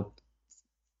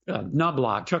 Chuck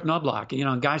Knobloch,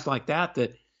 guys like that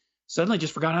suddenly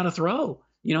just forgot how to throw,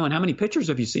 and how many pitchers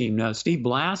have you seen? Steve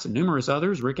Blass and numerous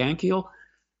others, Rick Ankiel.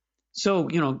 So,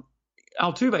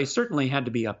 Altuve certainly had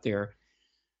to be up there.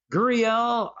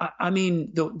 Gurriel,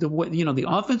 the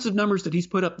offensive numbers that he's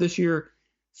put up this year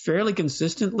fairly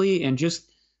consistently, and just,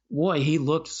 boy, he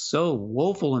looked so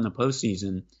woeful in the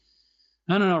postseason.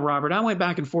 I don't know, Robert. I went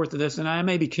back and forth to this, and I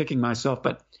may be kicking myself,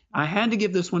 but I had to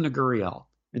give this one to Gurriel.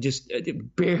 Just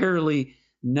barely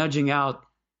nudging out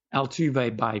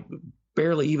Altuve by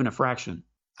barely even a fraction.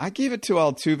 I gave it to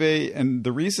Altuve, and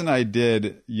the reason I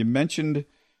did, you mentioned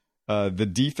the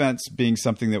defense being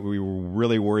something that we were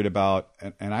really worried about,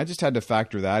 and I just had to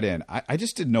factor that in. I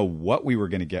just didn't know what we were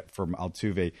going to get from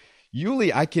Altuve.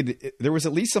 Yuli, there was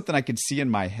at least something I could see in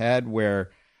my head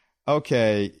where,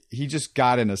 okay, he just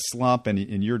got in a slump, and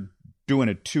you're doing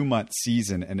a 2-month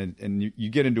season, and you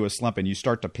get into a slump and you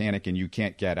start to panic and you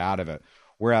can't get out of it.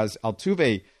 Whereas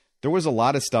Altuve, there was a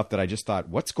lot of stuff that I just thought,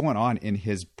 what's going on in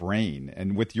his brain?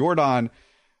 And with Yordan,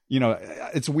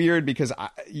 it's weird because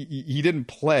he didn't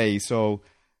play. So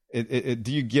do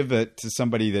you give it to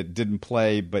somebody that didn't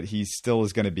play, but he still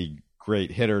is going to be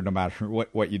great hitter no matter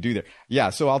what you do there?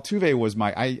 Yeah. So Altuve was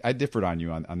I differed on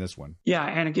you on this one. Yeah.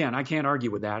 And again, I can't argue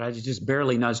with that. I just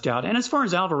barely nudged out. And as far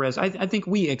as Alvarez, I think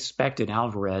we expected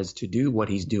Alvarez to do what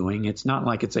he's doing. It's not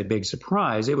like it's a big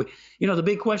surprise. The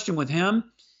big question with him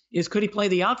is, could he play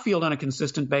the outfield on a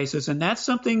consistent basis? And that's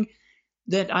something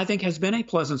that I think has been a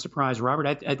pleasant surprise,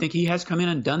 Robert. I think he has come in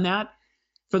and done that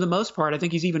for the most part. I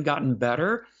think he's even gotten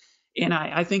better. And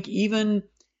I think even,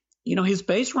 his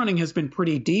base running has been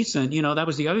pretty decent. That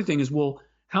was the other thing is, well,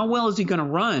 how well is he going to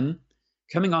run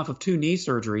coming off of 2 knee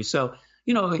surgeries? So,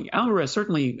 Alvarez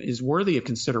certainly is worthy of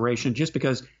consideration just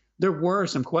because there were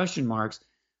some question marks,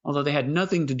 although they had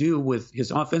nothing to do with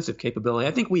his offensive capability.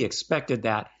 I think we expected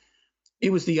that.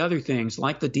 It was the other things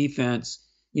like the defense,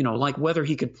 like whether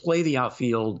he could play the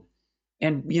outfield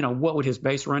and, what would his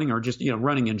base running or just,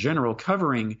 running in general,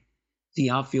 covering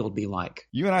the outfield be like.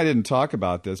 You and I didn't talk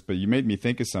about this, but you made me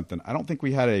think of something. I don't think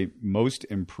we had a most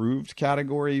improved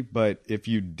category, but if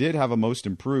you did have a most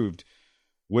improved,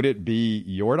 would it be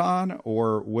Yordan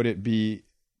or would it be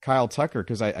Kyle Tucker?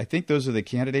 Because I think those are the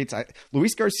candidates.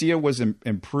 Luis Garcia was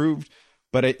improved,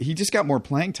 but he just got more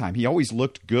playing time. He always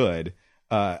looked good.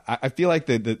 I feel like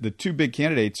the 2 big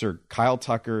candidates are Kyle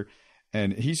Tucker,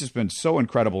 and he's just been so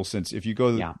incredible since, if you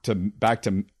go back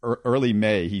to early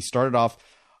May, he started off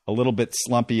a little bit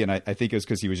slumpy, and I think it was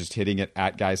because he was just hitting it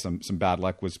at guys. Some bad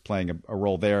luck was playing a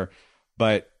role there.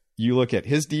 But you look at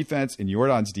his defense and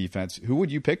Yordan's defense, who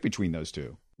would you pick between those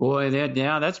two? Boy,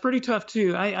 that's pretty tough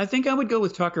too. I think I would go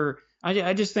with Tucker.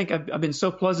 I just think I've been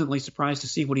so pleasantly surprised to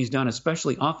see what he's done,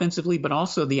 especially offensively, but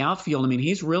also the outfield. I mean,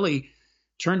 he's really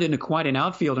turned into quite an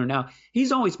outfielder now.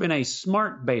 He's always been a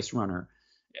smart base runner.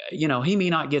 He may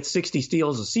not get 60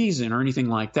 steals a season or anything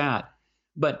like that,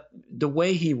 but the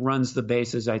way he runs the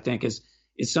bases, I think, is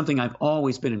something I've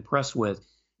always been impressed with.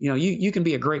 You can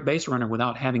be a great base runner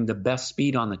without having the best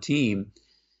speed on the team.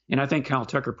 And I think Kyle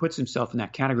Tucker puts himself in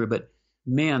that category. But,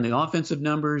 man, the offensive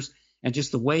numbers and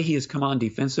just the way he has come on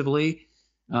defensively.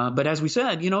 But as we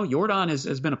said, Yordan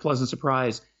has been a pleasant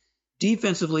surprise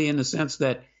defensively in the sense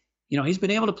that, he's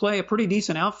been able to play a pretty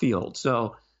decent outfield.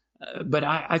 So, but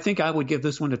I think I would give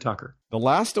this one to Tucker. The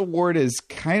last award is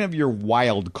kind of your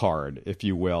wild card, if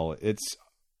you will. It's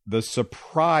the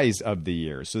surprise of the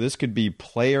year. So this could be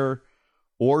player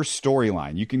or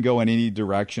storyline. You can go in any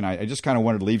direction. I just kind of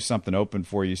wanted to leave something open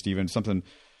for you, Stephen, something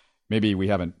maybe we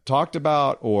haven't talked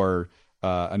about or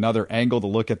another angle to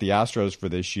look at the Astros for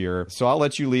this year. So I'll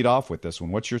let you lead off with this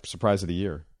one. What's your surprise of the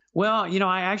year? Well,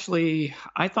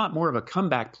 I thought more of a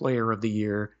comeback player of the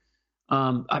year.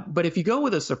 But if you go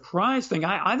with a surprise thing,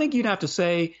 I think you'd have to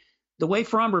say the way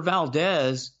Framber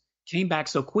Valdez came back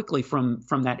so quickly from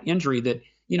that injury that,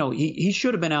 he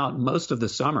should have been out most of the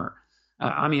summer.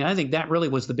 I think that really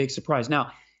was the big surprise.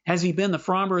 Now, has he been the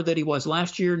Framber that he was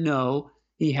last year? No.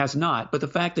 he has not. But the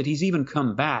fact that he's even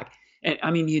come back, and I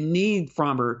mean, you need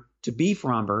Framber to be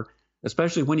Framber,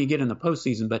 especially when you get in the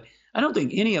postseason. But I don't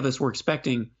think any of us were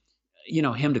expecting,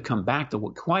 him to come back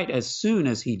quite as soon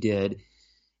as he did.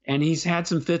 And he's had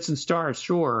some fits and starts,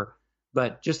 sure.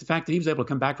 But just the fact that he was able to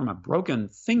come back from a broken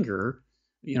finger,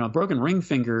 a broken ring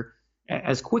finger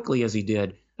as quickly as he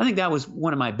did, I think that was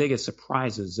one of my biggest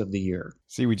surprises of the year.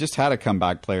 See, we just had a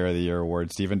Comeback Player of the Year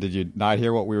award, Stephen. Did you not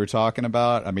hear what we were talking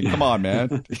about? I mean, come on,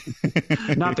 man.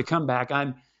 Not the comeback.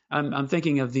 I'm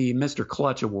thinking of the Mr.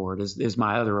 Clutch Award is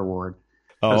my other award.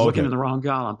 Oh, I was okay. looking in the wrong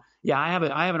column. Yeah, I have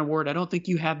an award. I don't think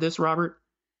you have this, Robert,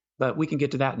 but we can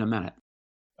get to that in a minute.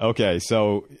 Okay,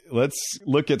 so let's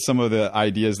look at some of the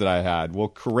ideas that I had. Well,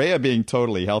 Correa being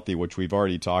totally healthy, which we've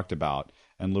already talked about,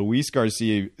 and Luis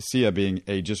Garcia being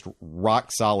a just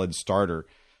rock-solid starter.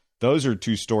 Those are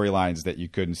two storylines that you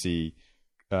couldn't see.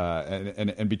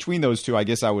 And between those two, I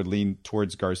guess I would lean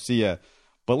towards Garcia.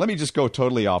 But let me just go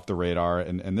totally off the radar,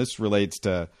 and this relates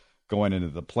to going into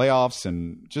the playoffs.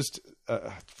 And just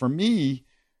for me,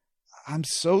 I'm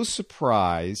so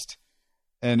surprised,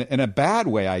 and in a bad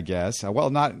way, I guess.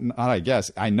 Well, not I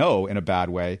guess. I know in a bad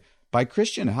way, by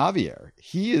Christian Javier.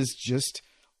 He is just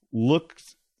looked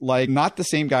like not the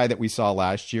same guy that we saw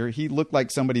last year. He looked like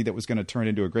somebody that was going to turn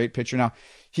into a great pitcher. Now,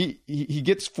 he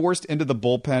gets forced into the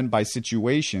bullpen by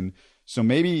situation, so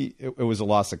maybe it was a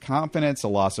loss of confidence, a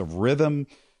loss of rhythm,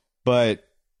 but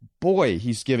boy,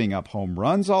 he's giving up home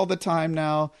runs all the time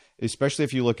now, especially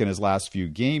if you look in his last few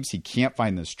games. He can't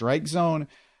find the strike zone.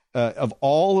 Of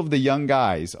all of the young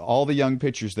guys, all the young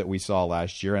pitchers that we saw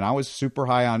last year, and I was super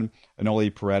high on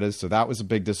Enoli Paredes, so that was a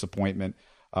big disappointment,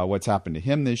 what's happened to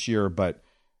him this year. But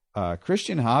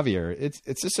Christian Javier,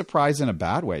 it's a surprise in a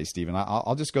bad way, Stephen.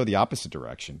 I'll just go the opposite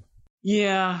direction.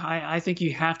 Yeah, I think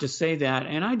you have to say that.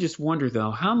 And I just wonder,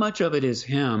 though, how much of it is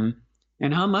him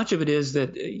and how much of it is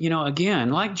that, again,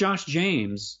 like Josh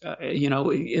James,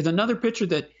 is another pitcher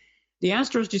that the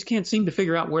Astros just can't seem to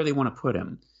figure out where they want to put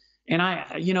him. And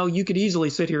you could easily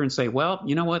sit here and say, well,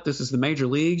 you know what? This is the major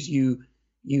leagues. You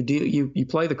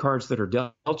play the cards that are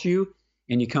dealt you,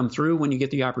 and you come through when you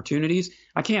get the opportunities.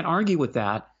 I can't argue with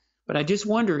that. But I just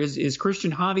wonder, is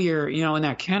Christian Javier, in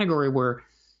that category where,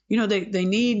 they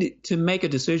need to make a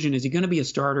decision. Is he going to be a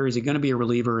starter? Is he going to be a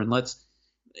reliever? And let's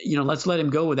let him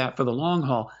go with that for the long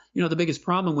haul. The biggest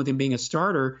problem with him being a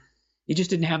starter, he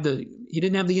didn't have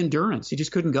the endurance. He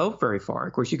just couldn't go very far.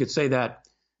 Of course, you could say that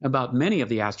about many of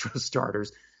the Astros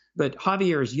starters. But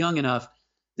Javier is young enough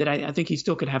that I think he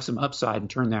still could have some upside and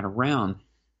turn that around.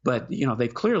 But,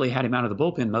 they've clearly had him out of the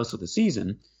bullpen most of the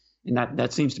season. And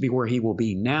that seems to be where he will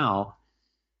be now.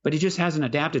 But he just hasn't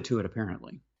adapted to it,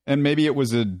 apparently. And maybe it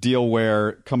was a deal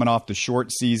where coming off the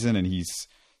short season, and he's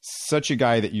such a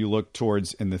guy that you look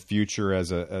towards in the future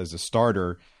as a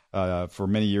starter for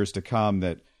many years to come,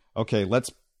 that, okay,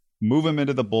 let's move him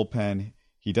into the bullpen.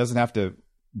 He doesn't have to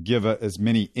give as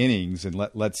many innings, and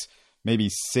let's maybe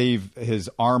save his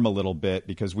arm a little bit,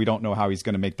 because we don't know how he's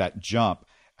going to make that jump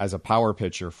as a power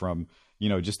pitcher from,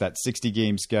 just that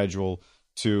 60-game schedule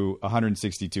to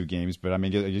 162 games. But I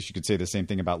mean, I guess you could say the same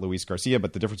thing about Luis Garcia,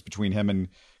 but the difference between him and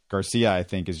Garcia, I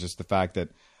think, is just the fact that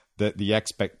the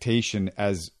expectation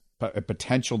as a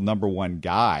potential number one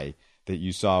guy that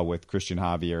you saw with Christian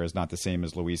Javier is not the same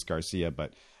as Luis Garcia,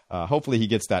 but hopefully he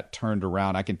gets that turned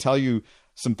around. I can tell you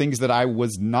some things that I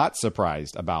was not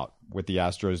surprised about with the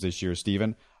Astros this year,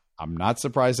 Stephen. I'm not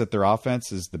surprised that their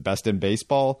offense is the best in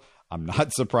baseball. I'm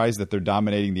not surprised that they're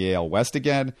dominating the AL West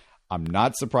again. I'm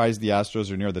not surprised the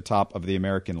Astros are near the top of the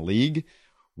American League.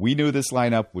 We knew this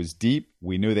lineup was deep.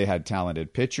 We knew they had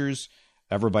talented pitchers.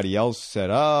 Everybody else said,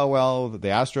 oh, well, the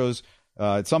Astros,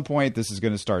 at some point, this is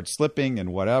going to start slipping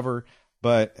and whatever.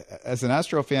 But as an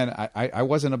Astro fan, I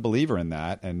wasn't a believer in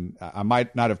that. And I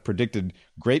might not have predicted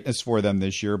greatness for them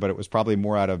this year, but it was probably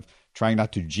more out of trying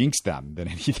not to jinx them than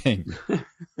anything.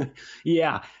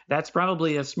 Yeah, that's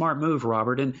probably a smart move,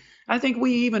 Robert. And I think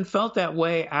we even felt that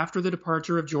way after the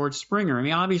departure of George Springer. I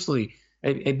mean, obviously,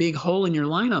 a big hole in your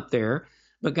lineup there.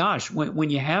 But gosh,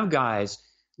 when you have guys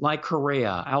like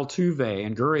Correa, Altuve,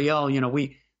 and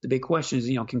Gurriel, the big question is,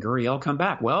 can Gurriel come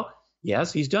back? Well,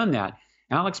 yes, he's done that.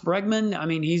 Alex Bregman, I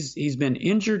mean, he's been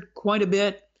injured quite a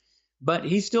bit, but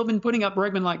he's still been putting up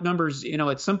Bregman-like numbers,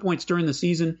 at some points during the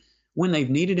season when they've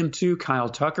needed him to. Kyle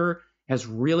Tucker has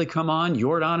really come on.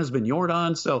 Yordan has been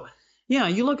Yordan. So, yeah,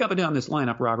 you look up and down this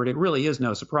lineup, Robert, it really is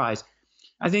no surprise.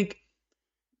 I think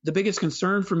the biggest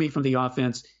concern for me from the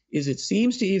offense is it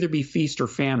seems to either be feast or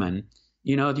famine.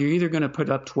 You're either going to put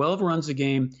up 12 runs a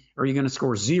game or you're going to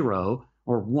score 0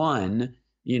 or 1,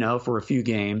 for a few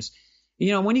games.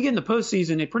 when you get in the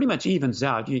postseason, it pretty much evens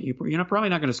out. You're probably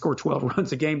not going to score 12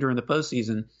 runs a game during the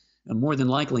postseason, more than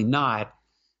likely not.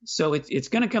 So it's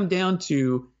going to come down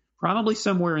to probably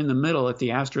somewhere in the middle if the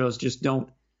Astros just don't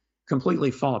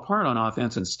completely fall apart on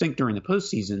offense and stink during the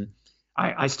postseason.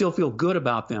 I still feel good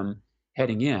about them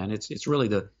heading in. It's really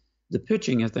the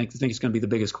pitching, I think is going to be the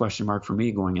biggest question mark for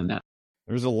me going in that.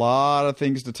 There's a lot of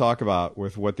things to talk about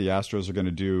with what the Astros are going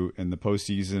to do in the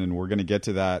postseason, and we're going to get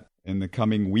to that in the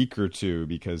coming week or two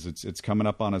because it's coming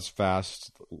up on us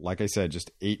fast. Like I said,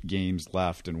 just 8 games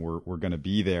left, and we're going to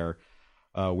be there.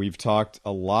 We've talked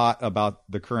a lot about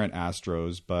the current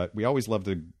Astros, but we always love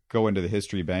to go into the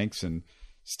history banks. And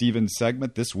Steven's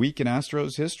segment, This Week in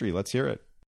Astros History. Let's hear it.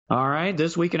 All right,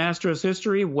 This Week in Astros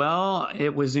History. Well,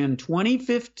 it was in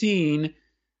 2015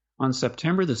 on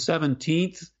September the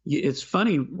 17th. It's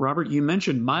funny, Robert, you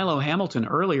mentioned Milo Hamilton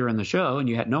earlier in the show, and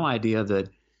you had no idea that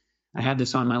I had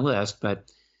this on my list,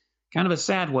 but kind of a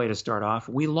sad way to start off.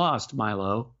 We lost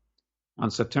Milo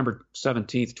on September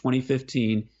 17th,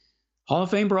 2015. Hall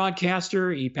of Fame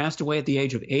broadcaster. He passed away at the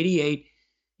age of 88.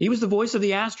 He was the voice of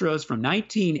the Astros from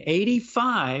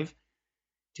 1985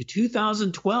 to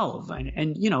 2012.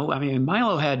 And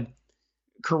Milo had a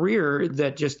career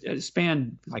that just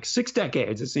spanned like 6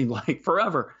 decades, it seemed like,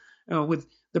 forever, with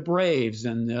the Braves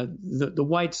and the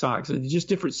White Sox, and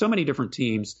just so many different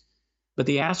teams. But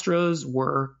the Astros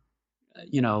were,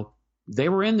 they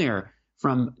were in there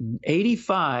from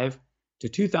 85 to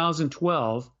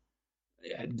 2012.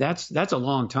 That's a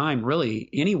long time, really,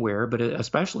 anywhere, but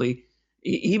especially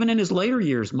even in his later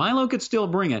years. Milo could still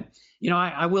bring it.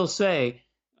 I will say,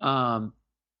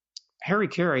 Harry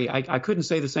Carey, I couldn't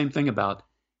say the same thing about.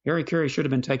 Harry Carey should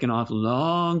have been taken off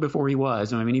long before he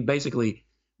was. I mean, he basically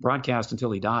broadcast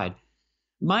until he died.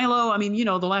 Milo,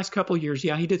 the last couple of years,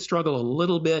 he did struggle a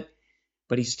little bit,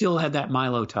 but he still had that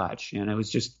Milo touch, and it was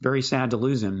just very sad to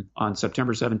lose him on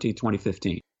September 17,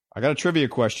 2015. I got a trivia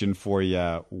question for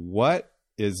you. What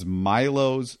is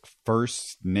Milo's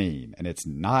first name? And it's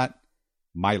not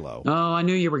Milo. Oh, I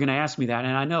knew you were going to ask me that,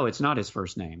 and I know it's not his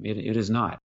first name. It is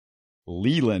not.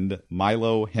 Leland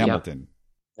Milo Hamilton. Yep.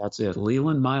 That's it,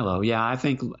 Leland Milo. Yeah, I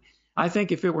think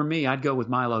if it were me, I'd go with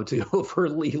Milo too over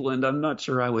Leland. I'm not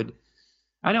sure I would.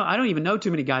 I don't even know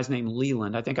too many guys named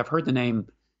Leland. I think I've heard the name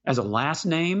as a last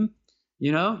name.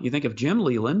 You think of Jim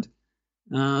Leland,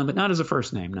 but not as a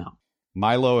first name. No.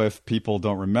 Milo, if people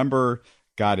don't remember,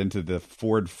 got into the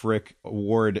Ford Frick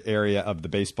Award area of the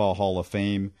Baseball Hall of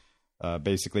Fame,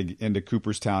 basically into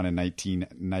Cooperstown in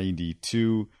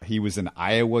 1992. He was an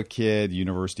Iowa kid,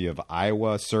 University of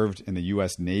Iowa, served in the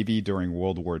U.S. Navy during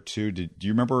World War II. Do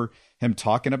you remember him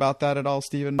talking about that at all,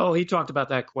 Stephen? Oh, he talked about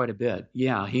that quite a bit.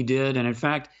 Yeah, he did. And in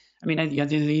fact,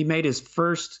 he made his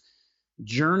first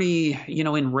journey,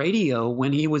 in radio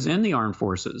when he was in the armed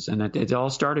forces. And it all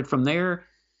started from there.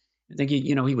 I think,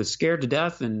 he was scared to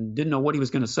death and didn't know what he was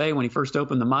going to say when he first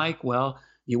opened the mic. Well,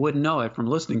 you wouldn't know it from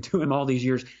listening to him all these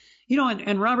years.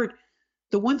 And Robert,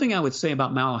 the one thing I would say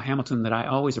about Milo Hamilton that I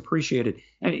always appreciated,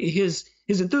 his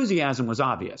enthusiasm was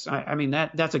obvious.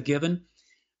 That's a given.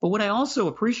 But what I also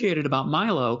appreciated about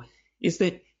Milo is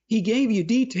that he gave you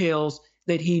details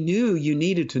that he knew you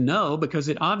needed to know because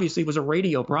it obviously was a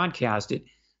radio broadcast.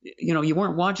 You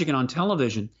weren't watching it on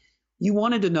television. You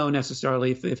wanted to know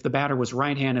necessarily if the batter was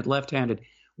right-handed, left-handed.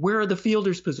 Where are the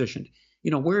fielders positioned?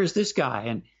 Where is this guy?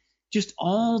 And just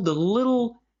all the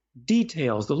little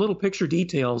details, the little picture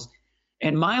details.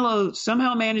 And Milo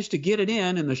somehow managed to get it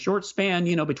in the short span,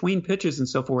 between pitches and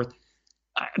so forth.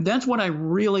 That's what I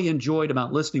really enjoyed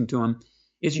about listening to him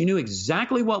is you knew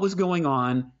exactly what was going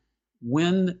on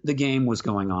when the game was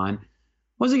going on.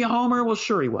 Was he a homer? Well,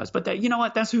 sure he was. But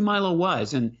that's who Milo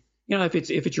was. And if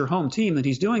it's your home team that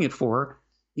he's doing it for,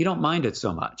 you don't mind it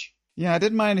so much. Yeah, I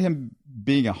didn't mind him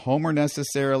being a homer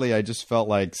necessarily. I just felt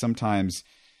like sometimes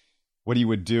what he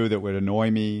would do that would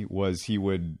annoy me was he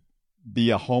would be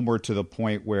a homer to the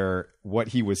point where what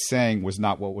he was saying was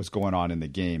not what was going on in the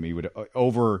game. He would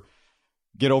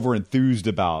get over enthused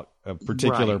about a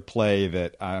particular play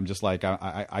that I'm just like,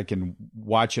 I can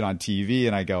watch it on TV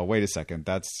and I go, wait a second,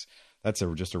 that's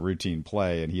just a routine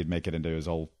play, and he'd make it into his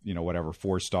old, whatever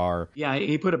 4-star. Yeah,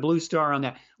 he put a blue star on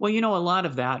that. Well, a lot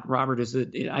of that, Robert, is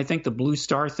that I think the blue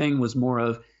star thing was more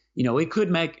of, it could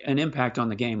make an impact on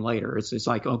the game later. It's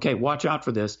like, okay, watch out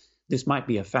for this. This might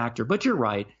be a factor. But you're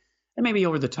right. And maybe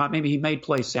over the top, maybe he made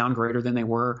plays sound greater than they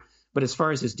were. But as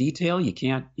far as his detail, you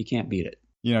can't beat it.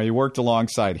 He worked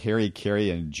alongside Harry Carey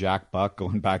and Jack Buck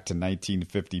going back to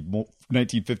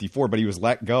 1954, but he was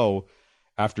let go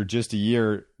after just a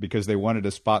year because they wanted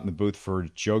a spot in the booth for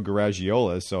Joe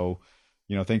Garagiola. So,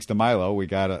 thanks to Milo, we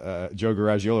got Joe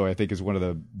Garagiola, I think is one of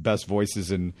the best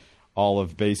voices in all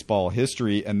of baseball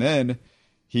history. And then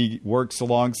he works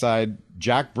alongside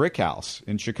Jack Brickhouse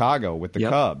in Chicago with the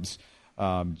Cubs.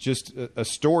 Just a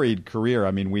storied career.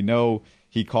 I mean, we know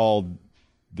he called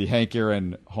the Hank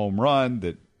Aaron home run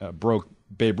that broke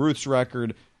Babe Ruth's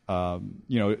record,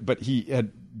 but he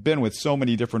had been with so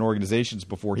many different organizations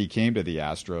before he came to the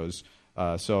Astros.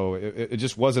 So it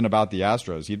just wasn't about the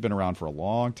Astros. He'd been around for a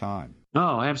long time.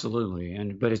 Oh, absolutely.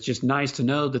 But it's just nice to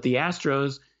know that the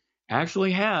Astros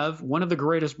actually have one of the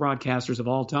greatest broadcasters of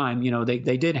all time.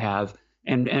 They did have,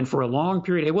 and for a long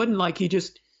period, it wasn't like he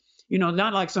just,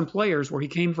 not like some players where he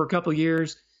came for a couple of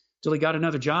years till he got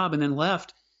another job and then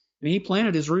left. I mean, he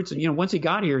planted his roots. Once he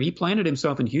got here, he planted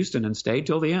himself in Houston and stayed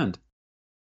till the end.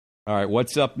 All right,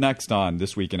 what's up next on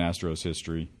This Week in Astros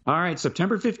History? All right,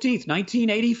 September 15th,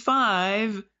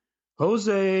 1985,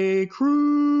 Jose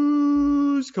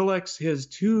Cruz collects his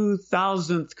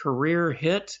 2000th career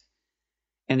hit,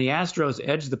 and the Astros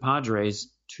edge the Padres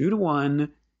 2-1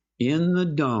 in the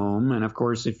Dome. And, of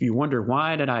course, if you wonder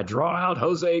why did I draw out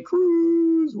Jose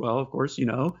Cruz, well, of course,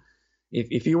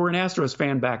 if you were an Astros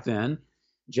fan back then,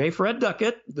 J. Fred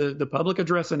Duckett, the public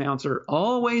address announcer,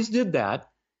 always did that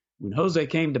when Jose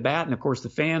came to bat. And, of course, the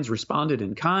fans responded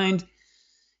in kind.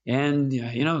 And,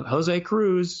 Jose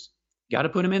Cruz, got to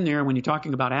put him in there when you're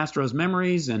talking about Astros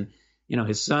memories. And,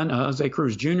 his son, Jose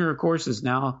Cruz Jr., of course, is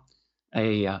now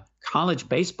a college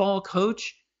baseball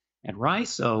coach at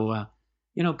Rice. So,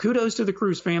 kudos to the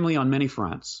Cruz family on many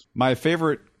fronts. My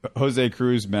favorite Jose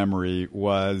Cruz memory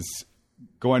was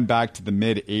going back to the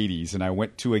mid-'80s, and I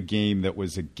went to a game that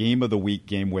was a game of the week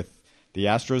game with the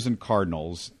Astros and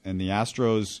Cardinals, and the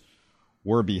Astros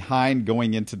were behind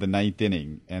going into the ninth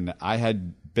inning, and I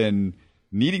had been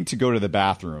needing to go to the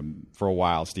bathroom for a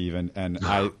while, Stephen, and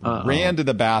I ran to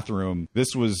the bathroom.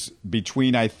 This was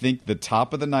between, I think, the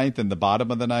top of the ninth and the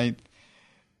bottom of the ninth.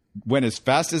 Went as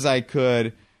fast as I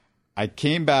could. I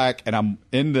came back, and I'm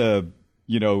in the,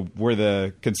 where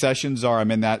the concessions are.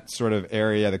 I'm in that sort of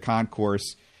area, the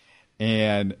concourse,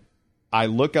 and I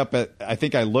looked up,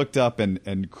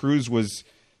 and Cruz was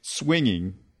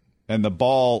swinging, and the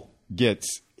ball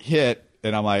gets hit,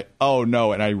 and I'm like, oh,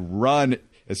 no, and I run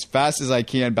as fast as I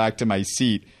can back to my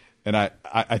seat. And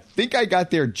I think I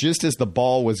got there just as the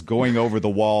ball was going over the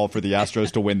wall for the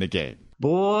Astros to win the game.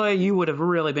 Boy, you would have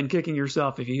really been kicking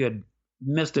yourself if you had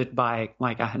missed it by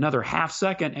like another half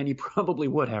second, and you probably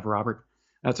would have, Robert.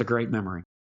 That's a great memory.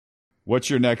 What's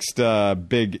your next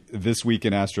big This Week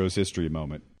in Astros History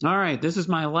moment? All right, this is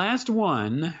my last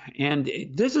one, and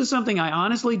this is something I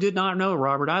honestly did not know,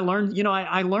 Robert. I learned,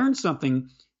 I learned something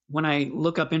when I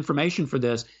look up information for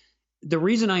this. The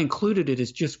reason I included it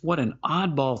is just what an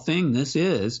oddball thing this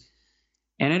is.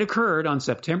 And it occurred on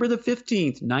September the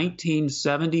 15th,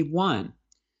 1971.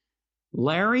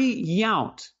 Larry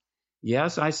Yount,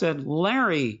 yes, I said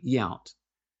Larry Yount,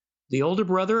 the older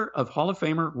brother of Hall of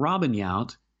Famer Robin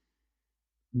Yount,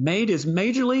 made his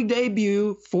major league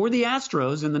debut for the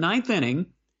Astros in the ninth inning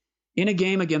in a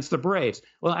game against the Braves.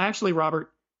 Well, actually,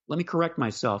 Robert, let me correct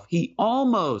myself. He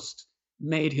almost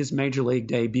made his major league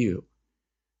debut.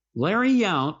 Larry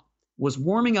Yount was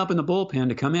warming up in the bullpen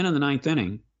to come in the ninth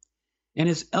inning, and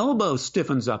his elbow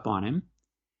stiffens up on him,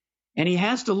 and he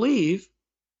has to leave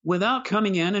without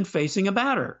coming in and facing a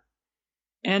batter.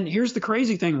 And here's the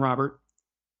crazy thing, Robert.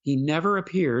 He never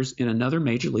appears in another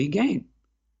major league game.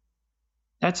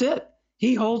 That's it.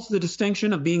 He holds the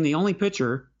distinction of being the only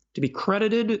pitcher to be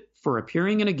credited for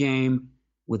appearing in a game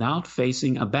without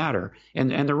facing a batter.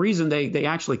 And the reason they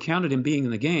actually counted him being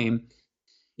in the game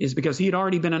is because he had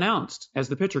already been announced as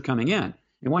the pitcher coming in.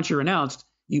 And once you're announced,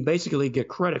 you basically get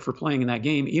credit for playing in that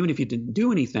game, even if you didn't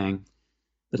do anything.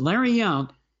 But Larry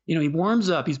Yount, he warms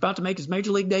up. He's about to make his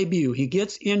major league debut. He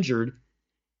gets injured,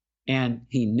 and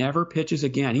he never pitches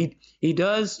again. He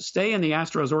does stay in the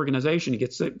Astros organization. He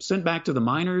gets sent back to the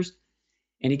minors,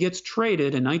 and he gets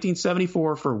traded in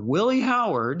 1974 for Willie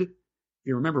Howard. If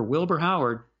you remember Wilbur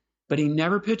Howard, but he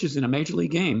never pitches in a major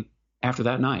league game after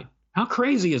that night. How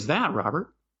crazy is that,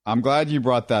 Robert? I'm glad you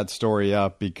brought that story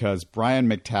up because Brian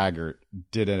McTaggart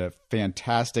did a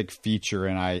fantastic feature,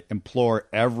 and I implore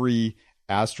every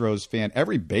Astros fan,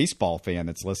 every baseball fan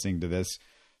that's listening to this,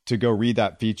 to go read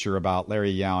that feature about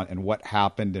Larry Yount and what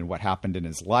happened in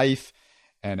his life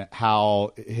and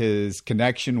how his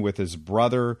connection with his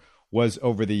brother was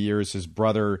over the years. His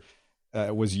brother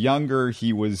was younger.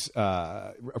 He was,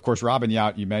 of course, Robin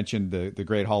Yount, you mentioned the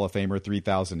great Hall of Famer,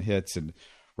 3,000 hits, and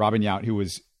Robin Yount, who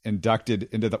was inducted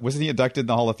into wasn't he inducted in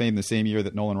the Hall of Fame the same year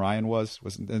that Nolan Ryan was?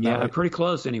 Wasn't that right? Pretty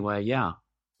close anyway, yeah.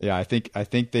 Yeah, I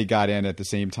think they got in at the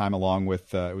same time along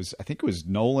with I think it was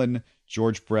Nolan,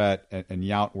 George Brett, and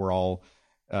Yount were all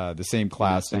the same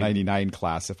class, the 99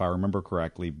 class, if I remember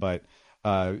correctly. But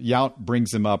Yount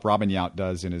brings him up, Robin Yount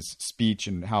does, in his speech,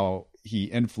 and how he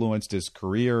influenced his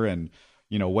career and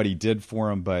what he did for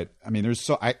him. But I mean,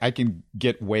 I can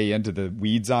get way into the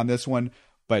weeds on this one,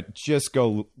 but just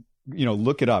go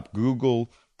look it up.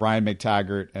 Google Brian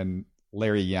McTaggart and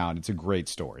Larry Yount. It's a great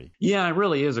story. Yeah, it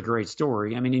really is a great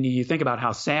story. I mean, you think about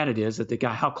how sad it is that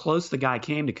how close the guy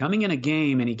came to coming in a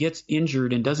game, and he gets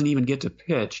injured and doesn't even get to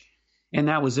pitch, and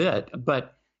that was it.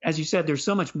 But as you said, there's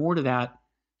so much more to that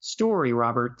story,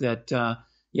 Robert, that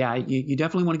you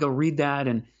definitely want to go read that.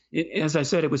 And as I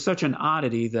said, it was such an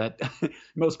oddity that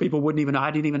most people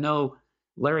I didn't even know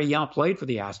Larry Yount played for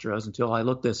the Astros until I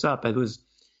looked this up.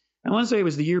 I want to say it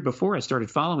was the year before I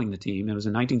started following the team. It was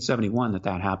in 1971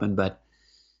 that happened. But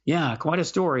yeah, quite a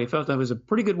story. I felt that was a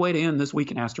pretty good way to end this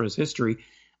week in Astros history.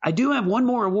 I do have one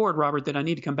more award, Robert, that I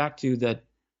need to come back to, that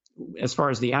as far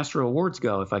as the Astro Awards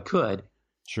go, if I could.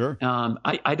 Sure.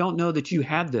 I don't know that you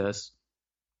had this,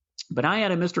 but I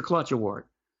had a Mr. Clutch Award.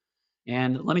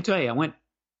 And let me tell you, I went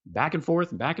back and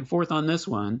forth on this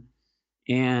one.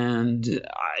 And,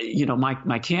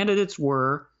 my candidates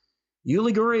were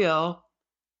Yuli Gurriel,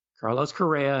 Carlos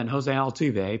Correa, and Jose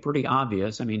Altuve. Pretty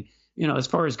obvious. I mean, as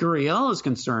far as Gurriel is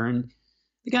concerned,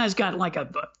 the guy's got like a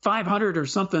 500 or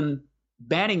something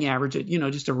batting average,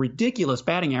 just a ridiculous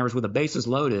batting average with a bases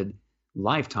loaded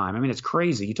lifetime. I mean, it's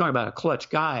crazy. You talk about a clutch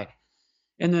guy.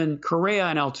 And then Correa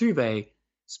and Altuve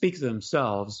speak for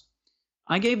themselves.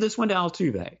 I gave this one to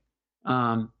Altuve,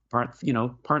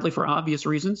 partly for obvious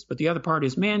reasons, but the other part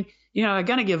is, man, I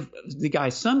got to give the guy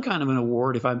some kind of an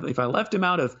award. If I left him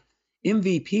out of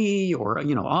MVP or,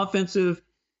 offensive,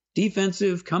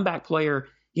 defensive, comeback player,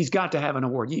 he's got to have an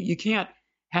award. You can't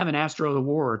have an Astro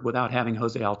award without having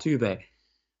Jose Altuve.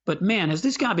 But man, has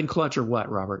this guy been clutch or what,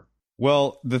 Robert?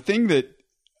 Well, the thing that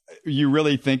you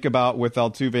really think about with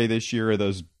Altuve this year are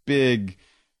those big,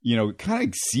 kind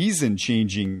of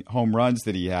season-changing home runs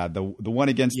that he had. The one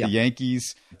against the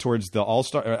Yankees towards the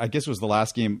All-Star, I guess it was the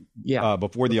last game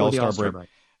before the All-Star break.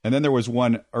 And then there was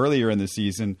one earlier in the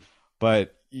season.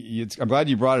 But I'm glad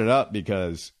you brought it up,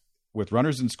 because with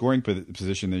runners in scoring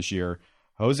position this year,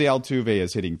 Jose Altuve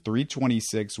is hitting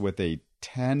 .326 with a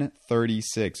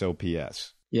 1036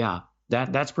 OPS. Yeah,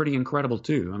 that's pretty incredible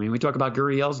too. I mean, we talk about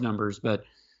Gurriel's numbers, but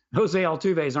Jose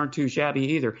Altuve's aren't too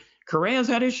shabby either. Correa's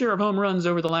had his share of home runs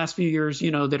over the last few years,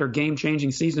 that are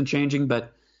game-changing, season-changing.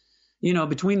 But,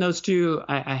 between those two,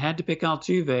 I had to pick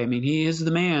Altuve. I mean, he is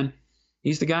the man.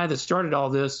 He's the guy that started all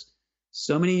this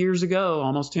so many years ago,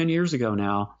 almost 10 years ago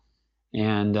now.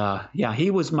 And, he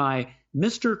was my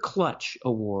Mr. Clutch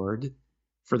Award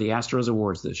for the Astros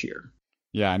Awards this year.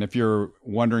 Yeah, and if you're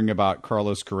wondering about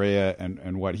Carlos Correa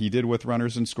and what he did with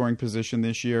runners in scoring position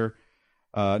this year,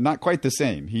 not quite the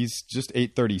same. He's just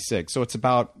 836, so it's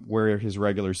about where his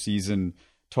regular season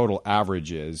total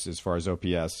average is as far as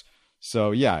OPS.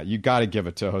 So, yeah, you got to give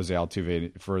it to Jose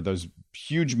Altuve for those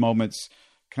huge moments,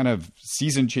 kind of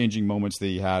season-changing moments that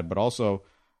he had, but also,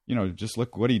 just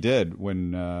look what he did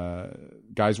when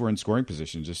guys were in scoring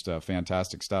position. Just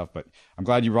fantastic stuff. But I'm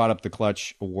glad you brought up the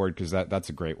Clutch Award, because that's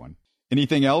a great one.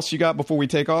 Anything else you got before we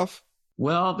take off?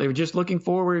 Well, they were just looking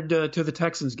forward to the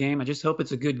Texans game. I just hope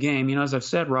it's a good game. As I've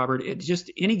said, Robert,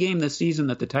 just any game this season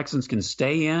that the Texans can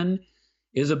stay in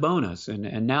is a bonus.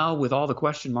 And now with all the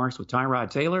question marks with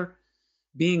Tyrod Taylor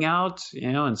being out,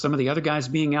 and some of the other guys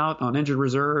being out on injured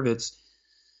reserve, it's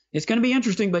going to be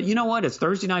interesting. But you know what? It's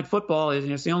Thursday Night Football,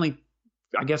 and it's the only,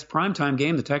 I guess, primetime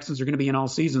game the Texans are going to be in all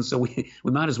season. So we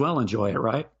might as well enjoy it,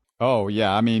 right? Oh,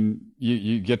 yeah. I mean,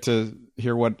 you get to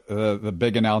hear what the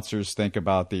big announcers think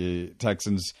about the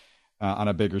Texans on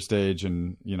a bigger stage.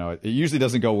 And, it usually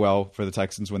doesn't go well for the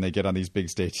Texans when they get on these big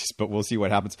stages, but we'll see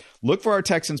what happens. Look for our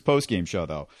Texans postgame show,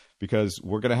 though, because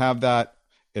we're going to have that.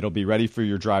 It'll be ready for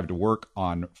your drive to work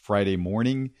on Friday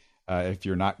morning. If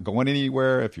you're not going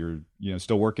anywhere, if you're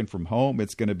still working from home,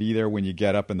 it's going to be there when you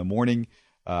get up in the morning.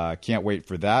 Can't wait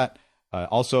for that.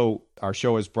 Also, our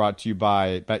show is brought to you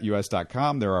by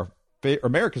BetUS.com. They're our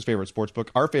America's favorite sportsbook,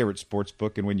 our favorite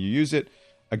sportsbook. And when you use it,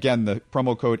 again, the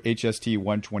promo code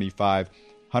HST125,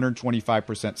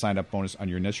 125% sign-up bonus on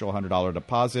your initial $100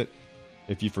 deposit.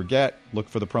 If you forget, look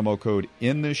for the promo code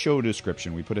in the show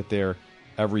description. We put it there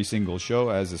every single show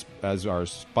as our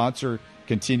sponsor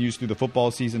continues through the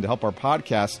football season to help our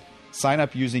podcast. Sign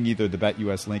up using either the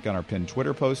BetUS link on our pinned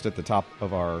Twitter post at the top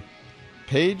of our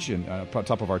page and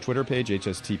top of our Twitter page.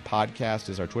 HST Podcast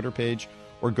is our Twitter page,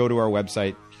 or go to our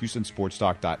website,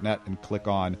 HoustonSportsTalk.net, and click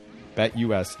on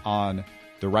BetUS on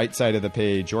the right side of the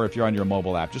page, or if you're on your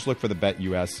mobile app, just look for the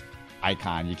BetUS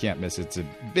icon. You can't miss it. It's a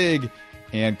big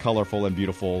and colorful and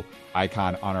beautiful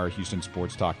icon on our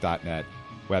HoustonSportsTalk.net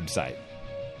website.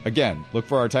 Again, look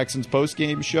for our Texans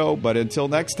postgame show, but until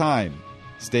next time,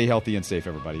 stay healthy and safe,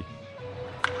 everybody.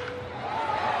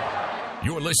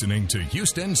 You're listening to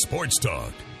Houston Sports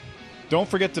Talk. Don't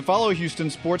forget to follow Houston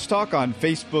Sports Talk on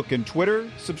Facebook and Twitter.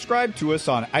 Subscribe to us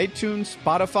on iTunes,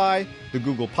 Spotify, the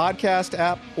Google Podcast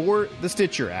app, or the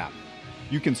Stitcher app.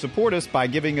 You can support us by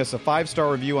giving us a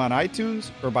 5-star review on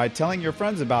iTunes or by telling your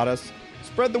friends about us.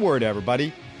 Spread the word,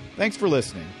 everybody. Thanks for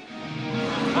listening.